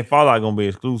exclusive. Thinking that Fallout gonna be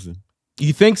exclusive.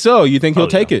 You think so? You think he'll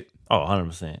take it? Oh,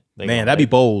 100%. Man, that'd be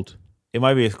bold. It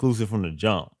might be exclusive from the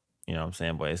jump. You know what I'm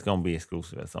saying? But it's gonna be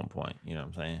exclusive at some point. You know what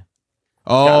I'm saying?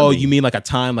 Oh, you mean like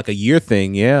a year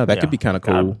thing? Yeah, that could be kind of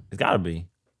cool. It's gotta be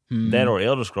that or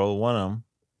Elder Scrolls, one of them.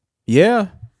 Yeah,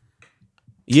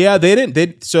 Yeah, they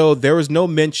didn't. So there was no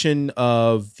mention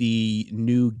of the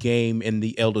new game in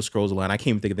the Elder Scrolls line. I can't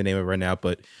even think of the name of it right now,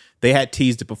 but they had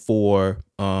teased it before.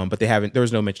 But they haven't. There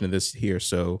was no mention of this here.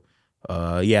 So,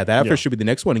 that should be the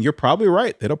next one. And you're probably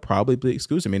right. It'll probably be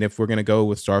exclusive. I mean, if we're gonna go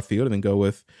with Starfield and then go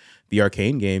with the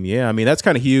Arcane game, yeah. I mean, that's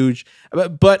kind of huge.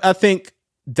 But I think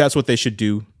that's what they should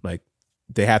do. Like,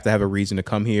 they have to have a reason to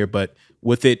come here. But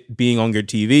with it being on your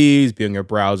TVs, being on your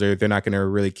browser, they're not gonna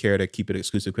really care to keep it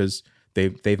exclusive because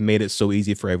they've made it so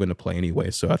easy for everyone to play anyway.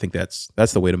 So I think that's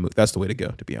the way to move. That's the way to go,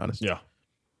 to be honest. Yeah.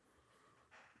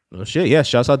 Well, shit. Yeah.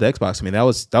 Shouts out to Xbox. I mean, that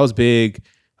was big.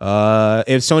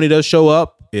 If Sony does show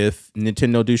up, if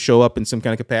Nintendo do show up in some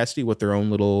kind of capacity with their own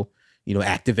little,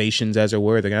 activations, as it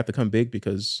were, they're gonna have to come big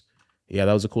because, yeah,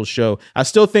 that was a cool show. I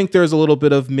still think there's a little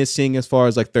bit of missing as far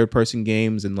as like third person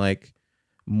games and like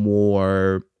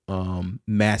more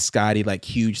mascotty, like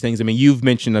huge things. I mean, you've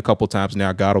mentioned a couple times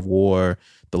now God of War,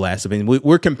 The Last of Us.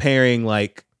 We're comparing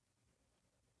like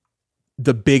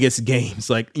the biggest games.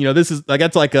 Like, this is like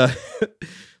that's like a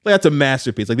that's a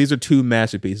masterpiece. Like these are two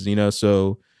masterpieces,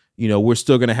 so we're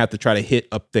still gonna have to try to hit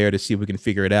up there to see if we can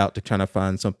figure it out to try to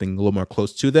find something a little more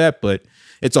close to that, but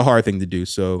it's a hard thing to do.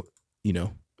 So,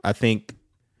 I think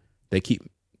they keep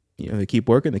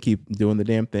working, they keep doing the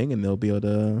damn thing, and they'll be able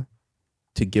to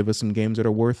give us some games that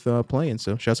are worth playing.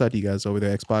 So shouts out to you guys over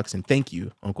there, Xbox, and thank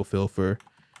you, Uncle Phil, for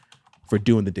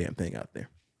doing the damn thing out there.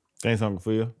 Thanks, Uncle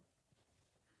Phil.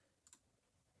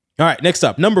 All right, next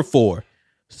up, number 4,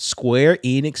 Square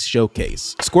Enix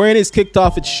Showcase. Square Enix kicked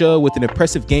off its show with an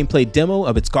impressive gameplay demo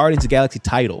of its Guardians of the Galaxy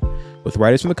title. With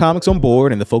writers from the comics on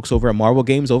board and the folks over at Marvel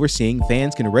Games overseeing,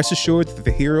 fans can rest assured that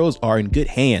the heroes are in good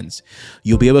hands.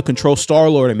 You'll be able to control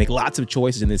Star-Lord and make lots of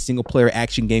choices in this single-player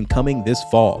action game coming this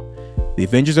fall. The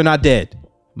Avengers are not dead.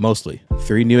 Mostly.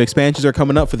 3 new expansions are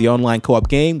coming up for the online co-op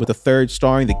game, with a third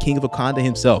starring the King of Wakanda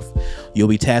himself. You'll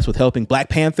be tasked with helping Black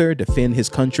Panther defend his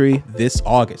country this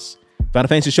August. Final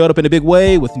Fantasy showed up in a big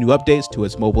way with new updates to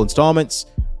its mobile installments.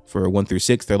 For 1 through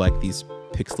 6, they're like these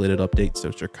pixelated updates,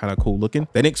 which are kind of cool looking.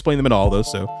 They didn't explain them at all, though,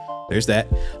 so there's that.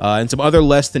 And some other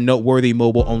less than noteworthy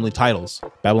mobile-only titles.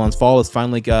 Babylon's Fall has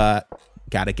finally got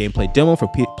a gameplay demo for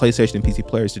PlayStation and PC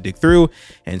players to dig through,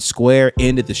 and Square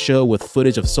ended the show with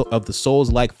footage of the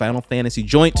Souls-like Final Fantasy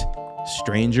joint,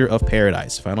 Stranger of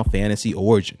Paradise, Final Fantasy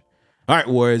Origin. All right,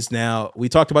 Warriors, now, we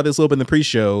talked about this a little bit in the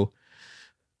pre-show.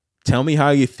 Tell me how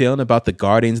you're feeling about the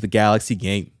Guardians of the Galaxy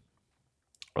game.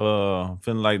 Feeling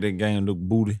like that game look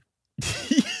booty.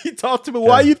 Talk to me.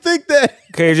 Why you think that?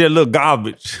 Okay, it just look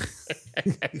garbage.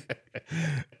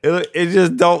 it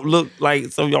just don't look like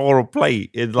something y'all want to play.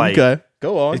 It's like, okay,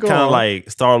 go on. It's kind of like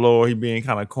Star-Lord. He being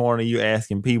kind of corny. You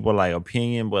asking people like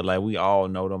opinion, but like we all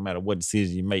know, no matter what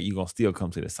decision you make, you're gonna still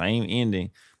come to the same ending.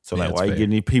 So like, why you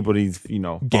giving these people these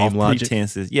game logic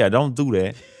pretenses? Yeah, don't do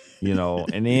that.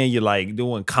 And then you're like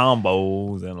doing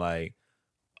combos and like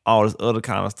all this other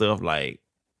kind of stuff. Like,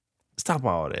 stop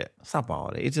all that.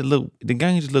 It just the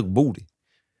game just look booty.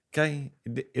 Okay,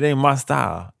 it ain't my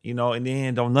style, and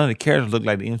then none of the characters look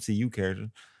like the MCU characters.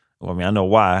 Well, I mean, I know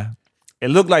why. It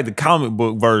looked like the comic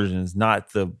book versions,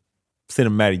 not the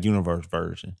cinematic universe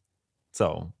version.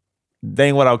 So, they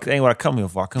ain't what I come here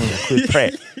for. I come here for Chris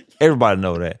Pratt. Everybody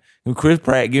know that. And Chris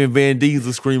Pratt giving Van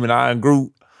Diesel screaming Iron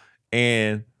Groot,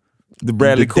 and the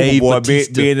Bradley Cooper boy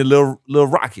being the little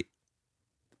rocket.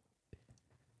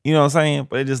 You know what I'm saying?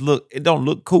 But it don't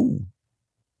look cool.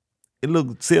 It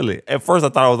looked silly. At first I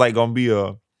thought it was like gonna be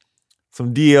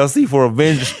some DLC for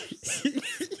Avengers.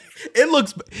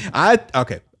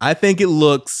 I think it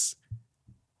looks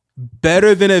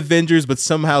better than Avengers, but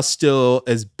somehow still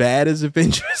as bad as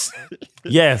Avengers.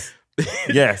 Yes.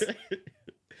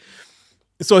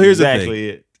 So here's the thing.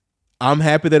 It. I'm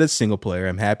happy that it's single player.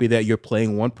 I'm happy that you're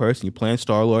playing one person. You're playing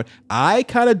Star-Lord. I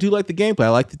kind of do like the gameplay. I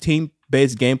like the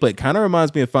team-based gameplay. It kind of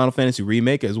reminds me of Final Fantasy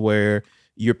Remake, as where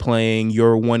you're playing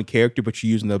your one character, but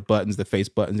you're using the buttons, the face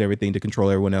buttons, everything to control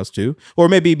everyone else too. Or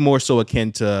maybe more so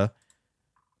akin to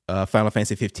Final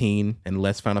Fantasy 15 and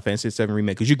less Final Fantasy 7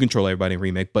 Remake, because you control everybody in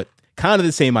Remake, but kind of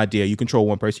the same idea. You control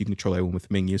one person, you control everyone with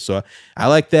menus. So I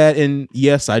like that. And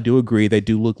yes, I do agree. They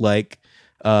do look like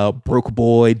Broke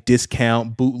Boy,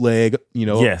 discount, bootleg,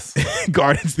 Yes.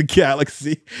 Guardians of the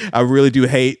Galaxy. I really do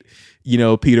hate,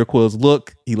 Peter Quill's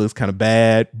look. He looks kind of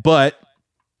bad, but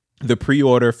the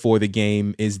pre-order for the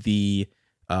game is the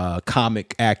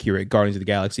comic accurate Guardians of the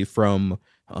Galaxy from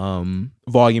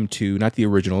volume 2, not the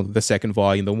original, the second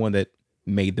volume, the one that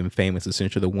made them famous,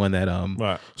 essentially the one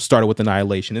that started with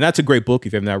Annihilation. And that's a great book.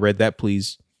 If you have not read that,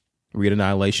 please read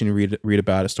Annihilation, read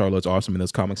about it. Star-Lord's awesome in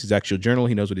those comics. His actual journal,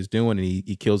 he knows what he's doing, and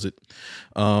he kills it.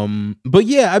 But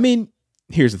yeah, I mean,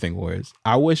 Here's the thing, Warriors.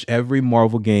 I wish every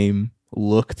Marvel game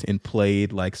looked and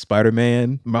played like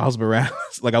Spider-Man, Miles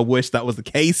Morales. Like, I wish that was the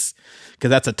case because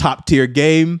that's a top tier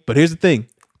game. But here's the thing.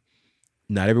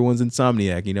 Not everyone's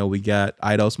Insomniac. You know, we got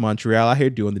Eidos Montreal out here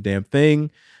doing the damn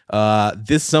thing.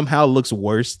 This somehow looks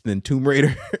worse than Tomb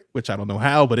Raider, which I don't know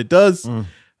how, but it does.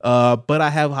 But I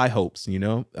have high hopes, you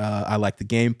know. I like the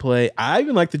gameplay. I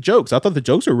even like the jokes. I thought the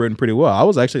jokes were written pretty well. I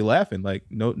was actually laughing, like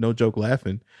no joke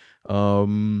laughing.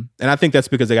 And I think that's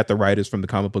because they got the writers from the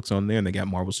comic books on there and they got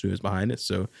Marvel Studios behind it.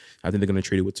 So I think they're going to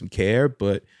treat it with some care.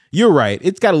 But you're right.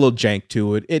 It's got a little jank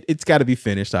to it. It's got to be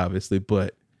finished, obviously.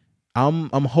 But I'm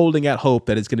holding out hope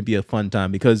that it's going to be a fun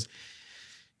time because,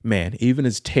 man, even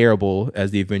as terrible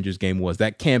as the Avengers game was,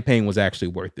 that campaign was actually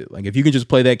worth it. Like, if you can just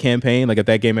play that campaign, like if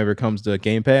that game ever comes to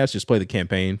Game Pass, just play the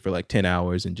campaign for like 10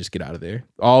 hours and just get out of there.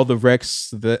 All the Rex,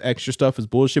 the extra stuff is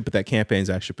bullshit, but that campaign is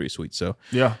actually pretty sweet. So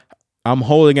yeah, I'm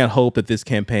holding out hope that this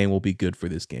campaign will be good for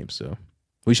this game. So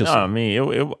we shall see. I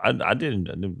mean, I did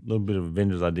a little bit of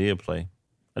Avengers. I did play.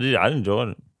 I enjoyed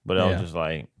it, but I was just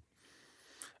like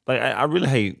I really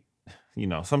hate. You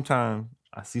know, sometimes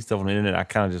I see stuff on the internet. I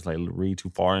kind of just like read too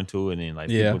far into it, and then like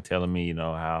people telling me, you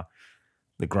know, how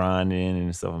the grinding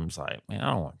and stuff. I'm just like, man,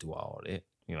 I don't want to do all that.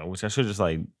 You know, which I should just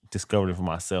like discovered it for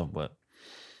myself. But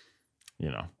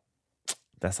you know,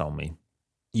 that's on me.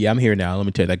 Yeah, I'm here now. Let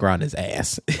me tell you, that grind is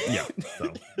ass. Yeah,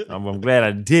 so I'm glad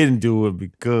I didn't do it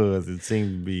because it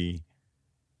seemed to be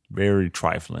very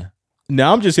trifling.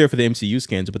 Now I'm just here for the MCU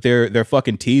skins, but they're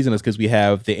fucking teasing us because we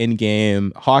have the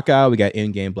in-game Hawkeye, we got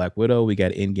in-game Black Widow, we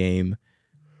got in-game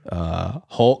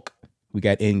Hulk, we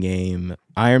got in-game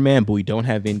Iron Man, but we don't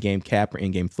have in-game Cap or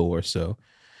in-game Thor. So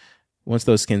once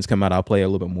those skins come out, I'll play a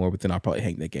little bit more, but then I'll probably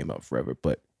hang that game up forever.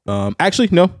 But actually,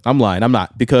 no, I'm lying. I'm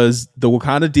not, because the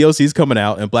Wakanda DLC is coming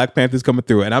out and Black Panther's coming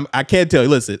through, and I can't tell you.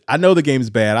 Listen, I know the game's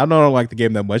bad. I know I don't like the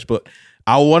game that much, but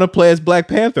I want to play as Black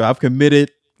Panther. I've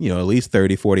committed, you know, at least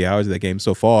 30, 40 hours of that game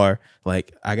so far.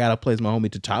 Like, I got to play as my homie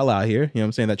T'Challa out here. You know what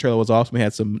I'm saying? That trailer was awesome. We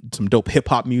had some dope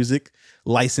hip-hop music,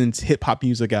 licensed hip-hop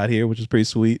music out here, which is pretty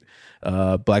sweet.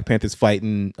 Black Panther's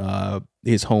fighting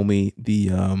his homie,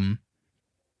 the...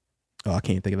 I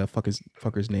can't think of that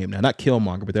fucker's name now. Not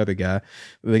Killmonger, but the other guy.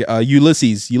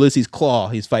 Ulysses Claw.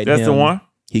 He's fighting him. That's the one?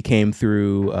 He came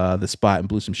through the spot and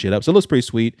blew some shit up. So it looks pretty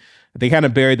sweet. They kind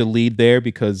of buried the lead there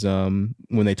because when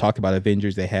they talked about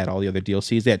Avengers, they had all the other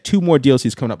DLCs. They had 2 more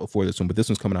DLCs coming out before this one, but this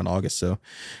one's coming out in August. So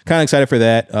kind of excited for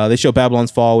that. They showed Babylon's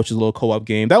Fall, which is a little co-op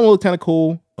game. That one looked kind of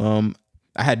cool. I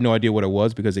had no idea what it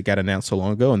was because it got announced so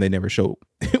long ago and they never showed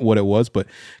what it was. But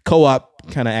co-op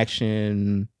kind of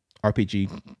action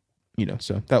RPG, you know,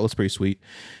 so that was pretty sweet.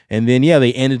 And then, yeah,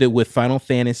 they ended it with Final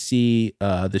Fantasy,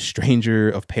 The Stranger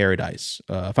of Paradise.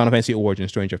 Final Fantasy Origin,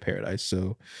 Stranger of Paradise.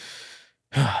 So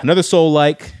another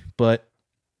Soul-like, but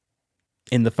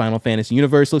in the Final Fantasy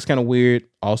universe. Looks kind of weird.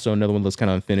 Also, another one looks kind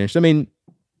of unfinished. I mean,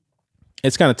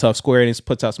 it's kind of tough. Square Enix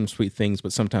puts out some sweet things,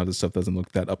 but sometimes the stuff doesn't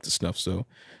look that up to snuff. So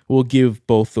we'll give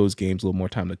both those games a little more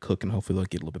time to cook, and hopefully they'll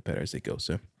get a little bit better as they go.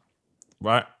 So,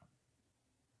 right.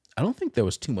 I don't think there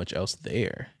was too much else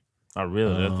there. I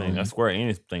really that Square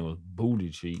Enix thing was booty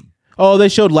cheap. Oh, they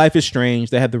showed Life is Strange.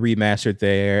 They had the remastered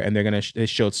there, and they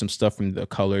showed some stuff from the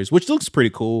colors, which looks pretty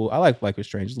cool. I like Life is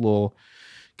Strange. It's a little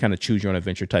kind of choose your own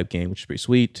adventure type game, which is pretty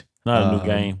sweet. Not a new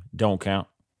game. Don't count.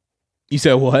 You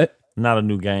said what? Not a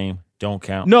new game. Don't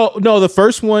count. No. The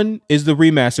first one is the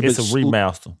remaster. It's a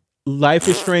remaster. Life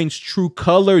is Strange True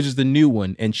Colors is the new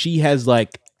one, and she has Life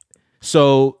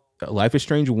is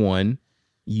Strange 1,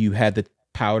 you had the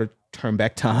power to turn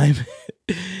back time.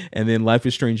 And then Life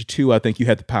is Strange 2, I think you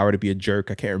had the power to be a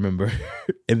jerk. I can't remember.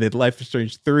 And then Life is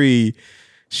Strange 3,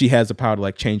 she has the power to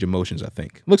like change emotions, I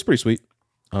think. Looks pretty sweet.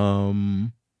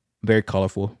 Very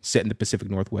colorful. Set in the Pacific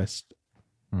Northwest,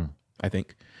 I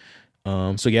think.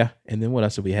 So yeah. And then what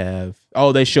else do we have?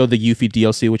 Oh, they showed the Yuffie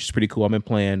DLC, which is pretty cool. I've been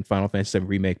playing Final Fantasy VII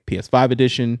Remake PS5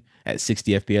 edition at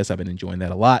 60 FPS. I've been enjoying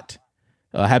that a lot.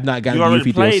 Have not gotten the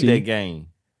Yuffie played DLC. That game.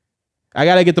 I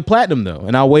gotta get the platinum though,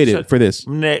 and I'll wait it for this.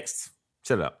 Next.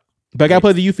 Shut up. But I gotta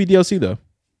play the Yuffie DLC though.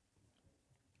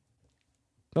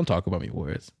 Don't talk about me,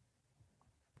 Warriors.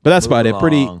 But that's about it.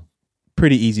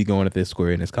 Pretty easy going at this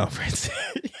Square Enix conference.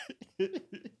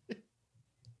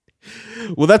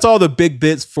 Well, that's all the big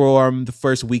bits from the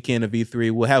first weekend of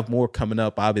E3. We'll have more coming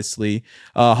up, obviously.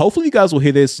 Hopefully you guys will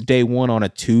hear this day one on a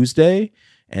Tuesday,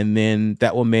 and then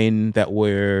that will mean that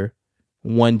we're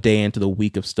one day into the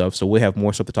week of stuff. So we'll have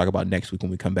more stuff to talk about next week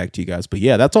when we come back to you guys. But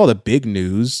yeah, that's all the big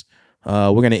news.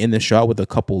 We're going to end the show with a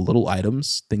couple little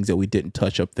items, things that we didn't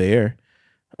touch up there.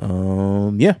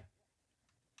 Yeah.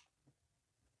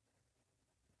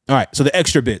 All right, so the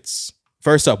extra bits.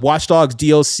 First up, Watch Dogs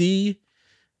DLC.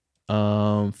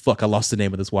 Fuck, I lost the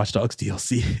name of this Watch Dogs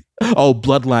DLC. Oh,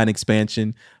 Bloodline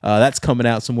expansion. That's coming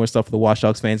out. Some more stuff for the Watch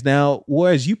Dogs fans. Now,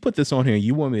 whereas you put this on here,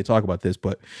 you want me to talk about this,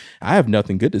 but I have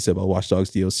nothing good to say about Watch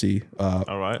Dogs DLC.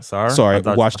 All right, sorry.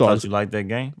 Watch Dogs. I thought you liked that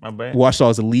game. My bad. Watch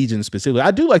Dogs Legion specifically.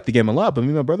 I do like the game a lot, but me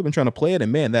and my brother been trying to play it,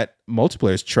 and man, that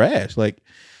multiplayer is trash. Like,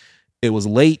 it was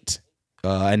late.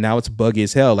 And now it's buggy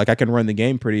as hell. Like, I can run the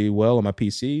game pretty well on my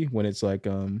PC when it's like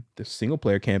the single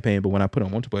player campaign, but when I put on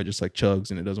multiplayer, it just like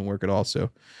chugs and it doesn't work at all. So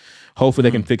hopefully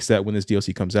they can fix that when this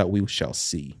DLC comes out. We shall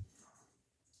see.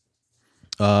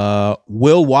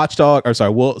 Will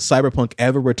Cyberpunk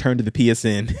ever return to the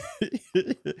PSN?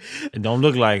 It don't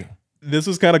look like. This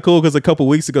was kind of cool because a couple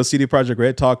weeks ago, CD Projekt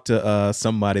Red talked to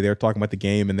somebody. They were talking about the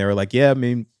game and they were like, yeah, I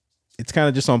mean, it's kind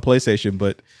of just on PlayStation,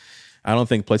 but I don't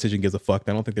think PlayStation gives a fuck.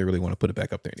 I don't think they really want to put it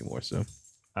back up there anymore. So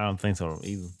I don't think so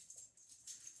either.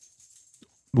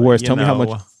 Whereas, tell me how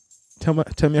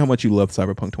much you love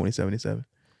Cyberpunk 2077.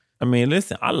 I mean,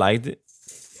 listen, I liked it.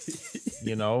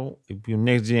 You know, if you're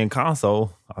next gen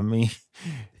console, I mean,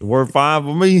 it worked fine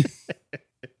for me.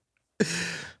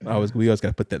 We always got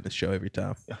to put that in the show every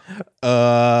time.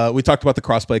 We talked about the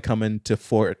crossplay coming to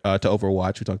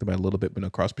Overwatch. We talked about it a little bit, but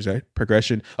no cross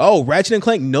progression. Oh, Ratchet and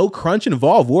Clank, no crunch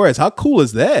involved. Warriors, how cool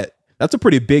is that? That's a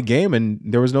pretty big game, and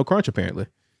there was no crunch apparently.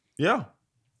 Yeah,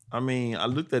 I mean, I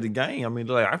looked at the game. I mean,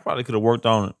 like I probably could have worked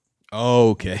on it.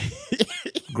 Okay.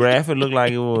 Graphic looked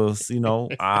like it was, all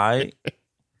right.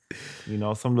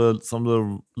 Some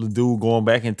little dude going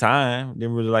back in time.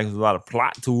 Didn't really like there's a lot of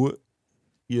plot to it.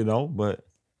 But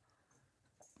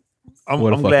I'm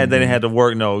glad they didn't have to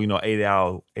work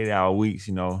 8-hour weeks,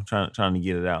 trying to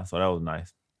get it out. So that was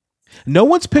nice. No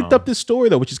one's picked up this story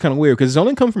though, which is kind of weird because it's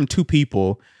only come from two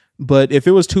people. But if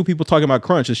it was two people talking about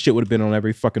crunch, this shit would have been on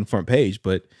every fucking front page.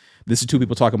 But this is two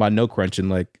people talking about no crunch, and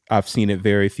like I've seen it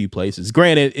very few places.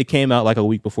 Granted, it came out like a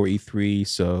week before E3,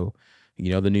 so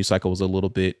the news cycle was a little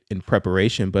bit in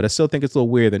preparation. But I still think it's a little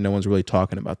weird that no one's really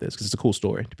talking about this because it's a cool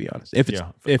story, to be honest. If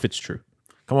it's true.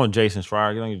 Come on, Jason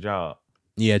Schreier, get on your job.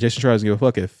 Yeah, Jason Schreier doesn't give a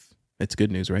fuck if it's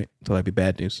good news, right? Until that'd be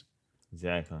bad news.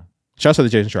 Exactly. Shouts out to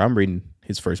Jason Schreier. I'm reading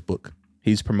his first book.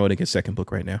 He's promoting his second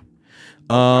book right now.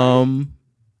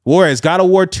 Warriors, God of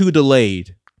War 2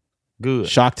 delayed. Good.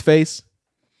 Shocked face?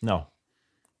 No.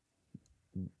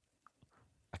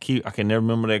 I can never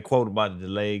remember that quote about the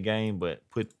delayed game, but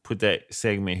put that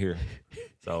segment here.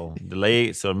 So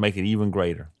delayed, so make it even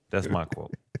greater. That's my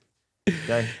quote.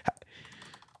 Okay.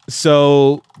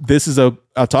 So this is a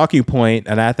talking point,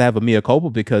 and I have to have a mea culpa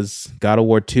because God of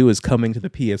War 2 is coming to the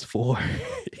PS4.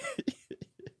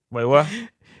 Wait, what?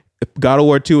 God of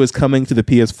War 2 is coming to the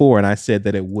PS4, and I said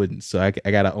that it wouldn't. So I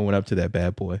got to own up to that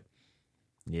bad boy.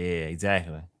 Yeah,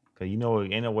 exactly. Because ain't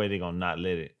no way they're going to not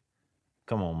let it.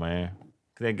 Come on, man.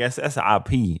 Because I guess that's an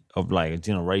IP of like a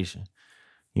generation.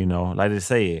 Like they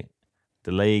said,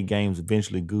 delayed games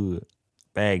eventually good.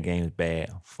 Bad games bad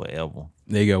forever.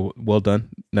 There you go. Well done.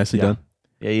 Nicely done.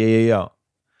 Yeah.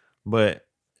 But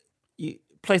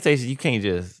PlayStation, you can't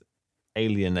just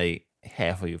alienate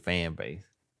half of your fan base.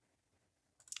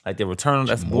 Like the Returnal,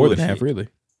 that's more bullshit. than half, really.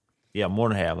 Yeah, more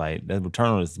than half. Like that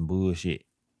Returnal is some bullshit.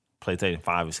 PlayStation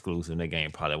 5 exclusive. That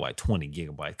game probably like 20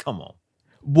 gigabytes. Come on.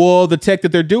 Well, the tech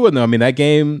that they're doing though, I mean, that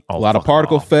game, a lot of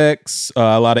particle effects,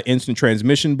 a lot of instant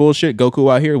transmission bullshit. Goku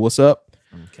out here, what's up?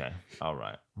 Okay, all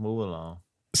right, move along.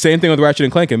 Same thing with Ratchet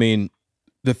and Clank. I mean,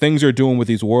 the things they're doing with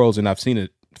these worlds, and I've seen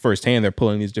it firsthand. They're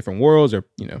pulling these different worlds, or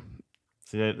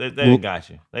See, they didn't got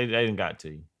you. They didn't got to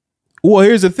you. Well,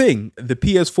 here's the thing: the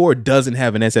PS4 doesn't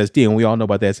have an SSD, and we all know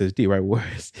about the SSD, right?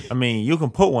 Whereas, I mean, you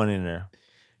can put one in there.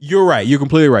 You're right. You're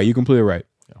completely right.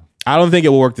 Yeah. I don't think it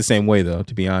will work the same way, though,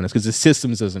 to be honest, because the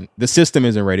system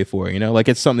isn't ready for it. Like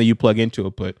it's something that you plug into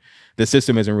it, but the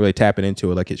system isn't really tapping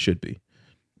into it like it should be.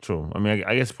 True. I mean,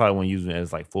 I guess probably when using it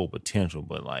as like full potential,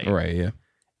 but like right, yeah.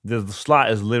 The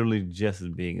slot is literally just as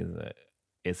big as a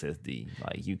SSD.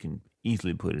 Like you can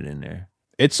easily put it in there.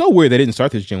 It's so weird they didn't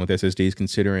start this gen with SSDs,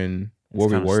 considering where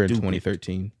we were in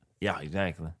 2013. Yeah,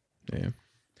 exactly. Yeah.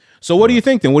 So what do you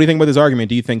think then? What do you think about this argument?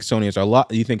 Do you think Sony's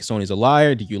a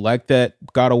liar? Do you like that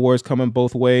God of War is coming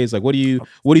both ways? Like, what do you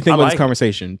think about this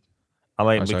conversation? I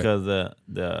like it because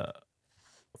the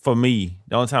for me,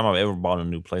 the only time I've ever bought a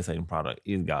new PlayStation product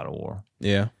is God of War.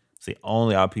 Yeah. It's the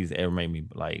only IPs that ever made me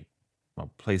like my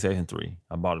PlayStation 3.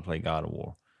 I bought to play God of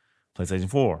War. PlayStation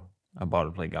 4. I bought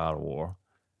to play God of War.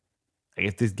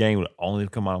 If this game would only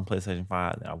come out on PlayStation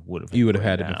 5, then I would have. You would have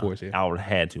had it before, yeah. I would have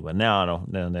had to, but now I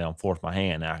don't. Now I'm forced my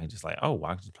hand. Now I can just I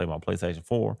can just play my PlayStation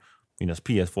 4. It's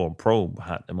PS4 Pro.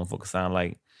 That motherfucker sound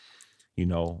like,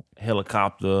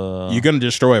 helicopter. You're gonna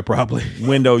destroy it probably.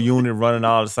 Window unit running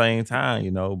all at the same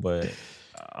time, But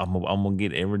I'm gonna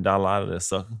get every dollar out of that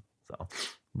sucker. So,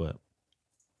 but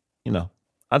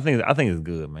I think it's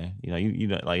good, man. You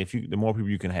know, like the more people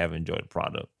you can have enjoy the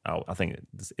product, I think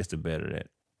it's the better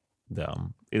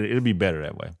it'll be better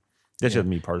that way. That's just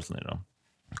me personally, though.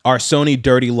 Are Sony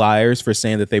dirty liars for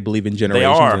saying that they believe in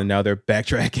generations and now they're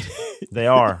backtracking? They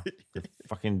are. They're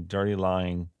fucking dirty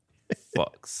lying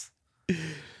fucks.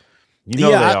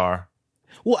 They are.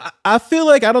 Well, I feel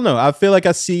like, I don't know. I feel like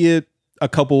I see it a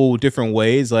couple different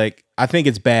ways. Like, I think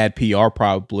it's bad PR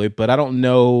probably, but I don't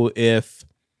know if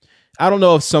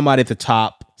somebody at the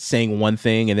top saying one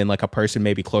thing and then like a person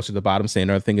maybe closer to the bottom saying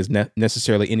another thing is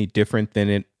necessarily any different than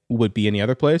it would be any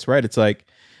other place, right? It's like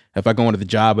if I go into the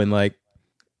job and like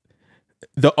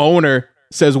the owner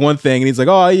says one thing and he's like,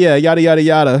 oh yeah, yada, yada,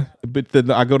 yada. But then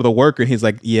I go to the worker and he's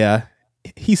like, yeah,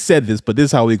 he said this, but this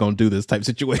is how we going to do this type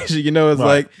situation. It's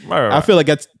right. Right. I feel like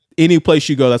that's any place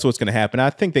you go, that's what's going to happen. I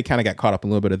think they kind of got caught up in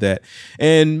a little bit of that.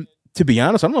 And to be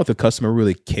honest, I don't know if the customer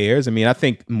really cares. I mean, I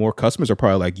think more customers are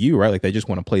probably like you, right? Like they just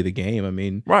want to play the game. I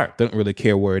mean, right. They don't really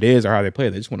care where it is or how they play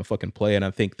it. They just want to fucking play. And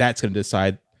I think that's going to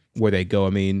decide where they go. I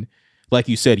mean, like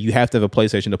you said, you have to have a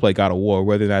PlayStation to play God of War,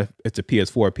 whether or not it's a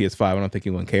PS4 or PS5. I don't think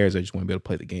anyone cares. They just want to be able to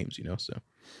play the games, so.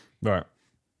 Right.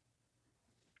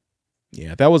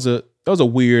 Yeah, that was a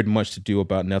weird much to do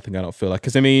about nothing, I don't feel like.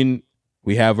 Because, I mean,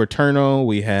 we have Returnal,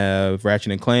 we have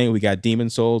Ratchet and Clank, we got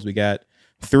Demon's Souls, we got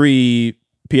 3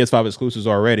 PS5 exclusives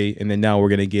already, and then now we're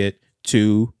going to get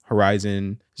 2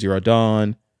 Horizon Zero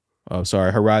Dawn,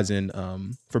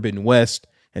 Horizon Forbidden West,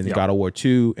 and then God of War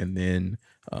 2, and then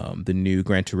the new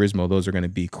Gran Turismo. Those are going to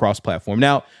be cross-platform.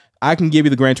 Now, I can give you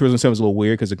the Gran Turismo 7 is a little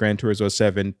weird because the Gran Turismo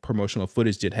 7 promotional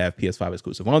footage did have PS5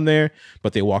 exclusive on there,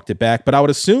 but they walked it back. But I would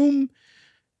assume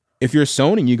if you're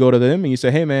Sony, you go to them and you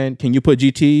say, hey, man, can you put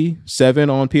GT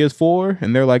 7 on PS4?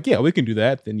 And they're like, yeah, we can do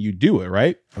that. Then you do it,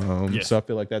 right? Yes. So I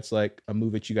feel like that's like a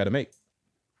move that you got to make.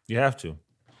 You have to.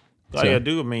 All you got to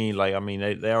do,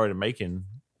 they already making,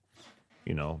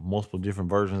 multiple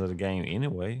different versions of the game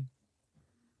anyway.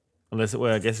 Unless,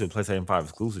 I guess it's PlayStation 5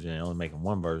 exclusive, and they're only making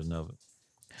one version of it.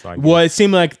 So it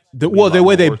seemed like the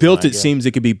way they built it seems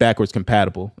it could be backwards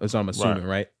compatible, as I'm assuming,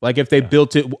 right? Like if they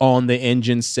built it on the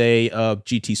engine, say, of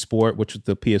GT Sport, which was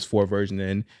the PS4 version,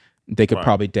 then they could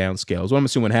probably downscale. So I'm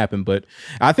assuming what happened, but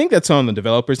I think that's on the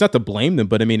developers. Not to blame them,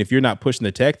 but I mean, if you're not pushing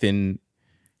the tech, then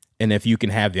and if you can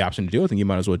have the option to do it, then you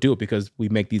might as well do it because we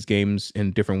make these games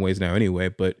in different ways now anyway.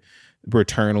 But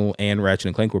Returnal and Ratchet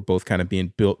and Clank were both kind of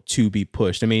being built to be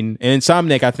pushed. I mean, and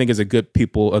Insomniac I think is a good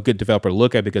developer to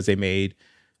look at because they made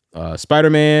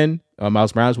Spider-Man,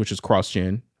 Miles Morales, which is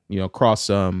cross-gen,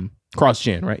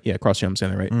 cross-gen, right? Yeah, cross-gen, I'm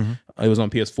saying that right. Mm-hmm. It was on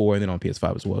PS4 and then on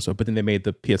PS5 as well. So, but then they made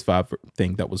the PS5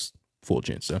 thing that was full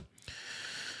gen. So,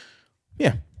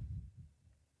 yeah.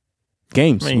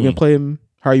 Games. You're going to play them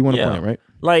how you want to play them, right?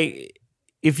 Like,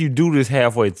 if you do this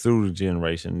halfway through the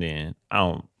generation, then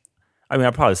I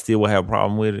probably still will have a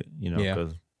problem with it,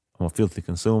 because I'm a filthy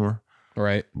consumer.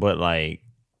 Right. But, like,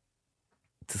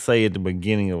 to say at the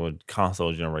beginning of a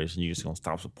console generation, you're just going to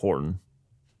stop supporting.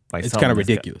 Like it's kind of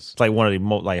ridiculous. It's like one of the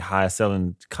most highest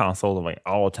selling consoles of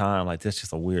all time. Like that's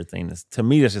just a weird thing. To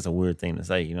me, that's just a weird thing to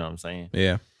say. You know what I'm saying?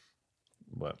 Yeah.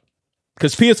 But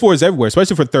because PS4 is everywhere,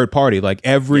 especially for third party. Like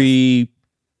everything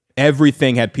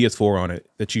had PS4 on it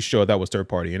that you showed that was third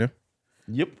party.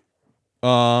 Yep.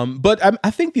 But I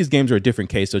think these games are a different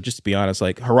case. So just to be honest,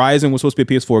 like Horizon was supposed to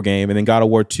be a PS4 game, and then God of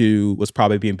War 2 was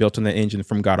probably being built on that engine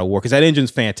from God of War because that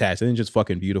engine's fantastic. That engine's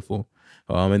fucking beautiful.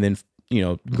 And then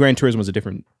Gran Turismo was a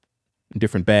different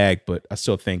bag, but I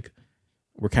still think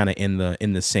we're kind of in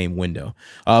the same window.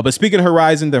 But speaking of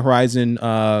Horizon, the Horizon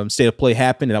State of Play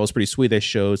happened, and that was pretty sweet. They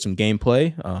showed some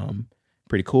gameplay,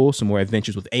 pretty cool. Some more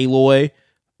adventures with Aloy.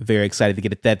 Very excited to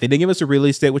get at that. They didn't give us a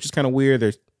release date, which is kind of weird.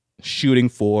 They're shooting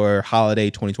for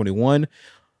holiday 2021.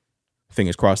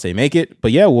 Fingers crossed they make it.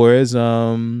 But yeah, whereas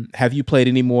have you played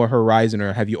any more Horizon,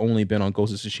 or have you only been on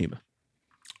Ghost of Tsushima?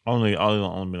 Only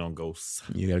been on Ghosts.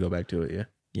 You gotta go back to it, yeah.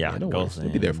 Yeah, Ghosts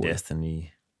and be there for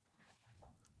Destiny.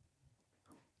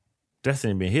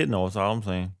 Destiny been hitting us, all I'm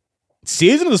saying.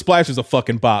 Season of the Splash is a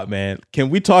fucking bop, man.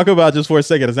 Can we talk about just for a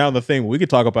second? It's not the thing. We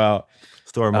could talk about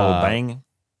story mode banging.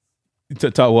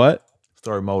 Talk what?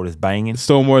 Story mode is banging.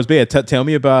 Story mode is bad. Tell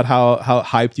me about how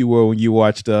hyped you were when you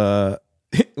watched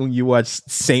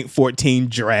Saint 14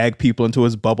 drag people into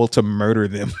his bubble to murder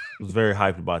them. I was very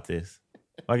hyped about this.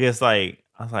 I guess I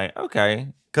was like,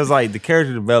 okay. Because the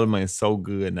character development is so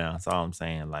good now. That's all I'm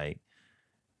saying.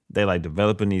 They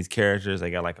developing these characters. They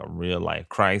got a real life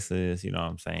crisis. You know what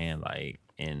I'm saying?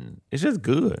 And it's just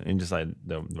good. And just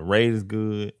the raid is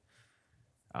good.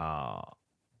 I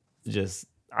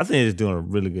think it's doing a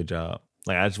really good job.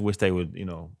 Like I just wish they would,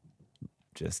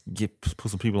 just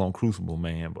put some people on Crucible,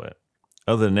 man. But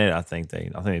other than that, I think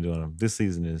they're doing. This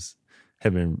season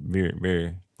have been very,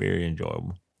 very, very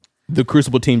enjoyable. The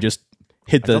Crucible team just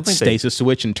hit the stasis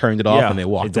switch and turned it off, and they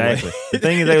walked away. The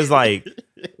thing is, they was like,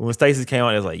 when stasis came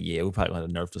out, it was like, yeah, we probably gonna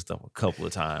nerf this stuff a couple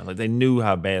of times. Like they knew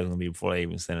how bad it was gonna be before they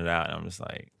even sent it out. And I'm just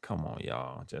like, come on,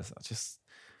 y'all, just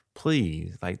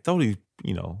please, like throw these,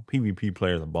 PvP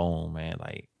players a bone, man.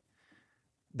 Like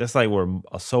that's like where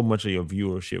so much of your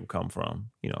viewership come from,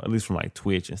 at least from like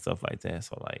Twitch and stuff like that.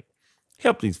 So like,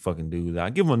 help these fucking dudes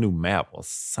out. Give them a new map or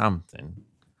something.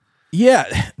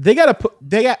 Yeah, they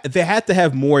had to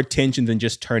have more attention than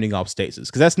just turning off stasis,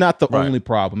 because that's not the only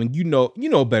problem. And you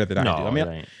know better than I do. I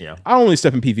mean, I only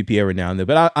step in PvP every now and then,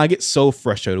 but I get so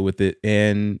frustrated with it,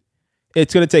 and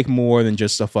it's gonna take more than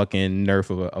just a fucking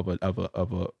nerf of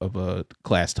a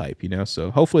class type, So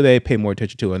hopefully they pay more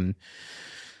attention to it. And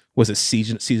was it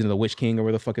season of the Witch King, or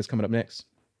where the fuck is coming up next?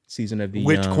 Season of the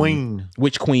Witch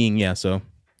Queen. Yeah. So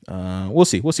we'll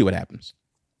see what happens.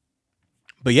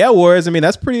 But yeah, Warriors, I mean,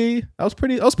 that was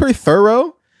pretty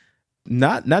thorough.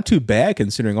 Not too bad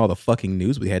considering all the fucking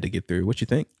news we had to get through. What you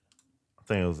think? I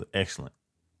think it was excellent.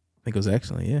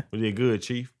 Yeah. We did good,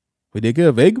 Chief. We did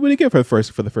good. We did good for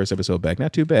the first episode back.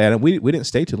 Not too bad. And we didn't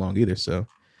stay too long either, so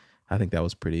I think that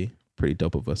was pretty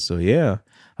dope of us. So yeah.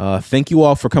 Thank you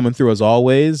all for coming through as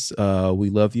always.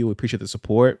 We love you. We appreciate the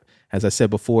support. As I said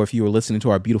before, if you were listening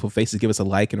to our beautiful faces, give us a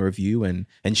like and a review, and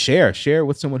share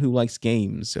with someone who likes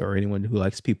games or anyone who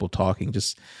likes people talking.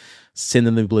 Just send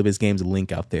them the Oblivious Games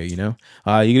link out there, You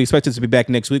can expect us to be back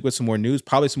next week with some more news,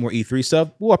 probably some more E3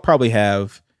 stuff. We'll probably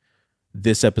have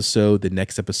this episode, the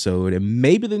next episode, and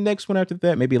maybe the next one after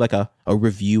that. Maybe like a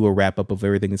review, a wrap up of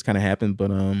everything that's kind of happened.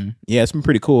 But yeah, it's been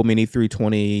pretty cool. I mean, E3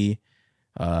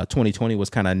 2020 was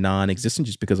kind of non-existent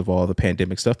just because of all the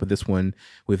pandemic stuff, but this one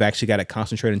we've actually got it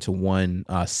concentrated into one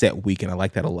set week, and I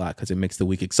like that a lot because it makes the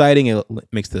week exciting. It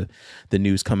makes the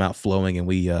news come out flowing, and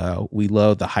we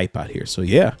love the hype out here. So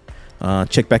yeah,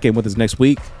 check back in with us next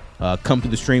week. Come to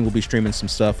the stream. We'll be streaming some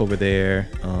stuff over there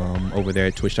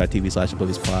at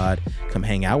twitch.tv/obliviousspod. Come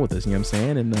hang out with us, you know what I'm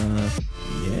saying? And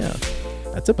yeah,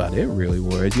 that's about it really,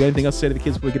 Warriors. You got anything else to say to the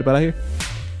kids before we get about out here?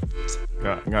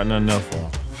 Got nothing else for them.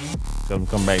 Tell them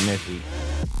to come back next week.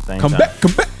 Come back.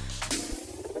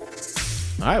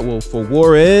 All right, well, for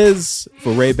Juarez,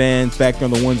 for Ray-Bans, back there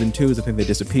on the ones and twos, I think they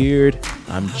disappeared.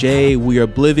 I'm Jay. We are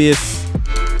Oblivious.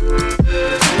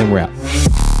 And we're out.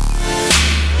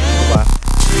 Bye-bye.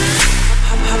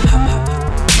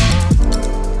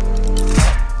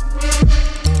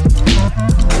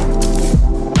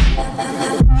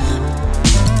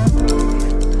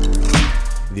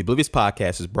 The Oblivious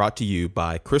Podcast is brought to you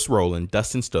by Chris Rowland,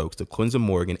 Dustin Stokes, DeQuinza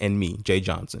Morgan, and me, Jay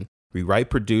Johnson. We write,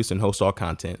 produce, and host all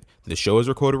content. The show is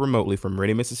recorded remotely from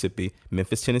Meridian, Mississippi,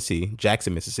 Memphis, Tennessee,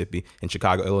 Jackson, Mississippi, and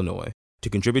Chicago, Illinois. To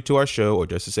contribute to our show or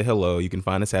just to say hello, you can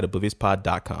find us at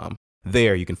obliviousspod.com.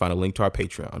 There, you can find a link to our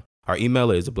Patreon. Our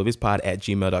email is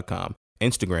obliviousspod@gmail.com,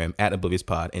 Instagram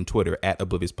 @obliviousspod, and Twitter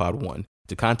 @obliviousspod1.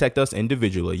 To contact us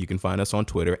individually, you can find us on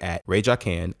Twitter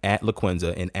 @RayJacan,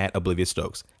 @LaQuenza, and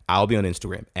 @ObliviousStokes. I'll be on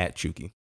Instagram @Chuki.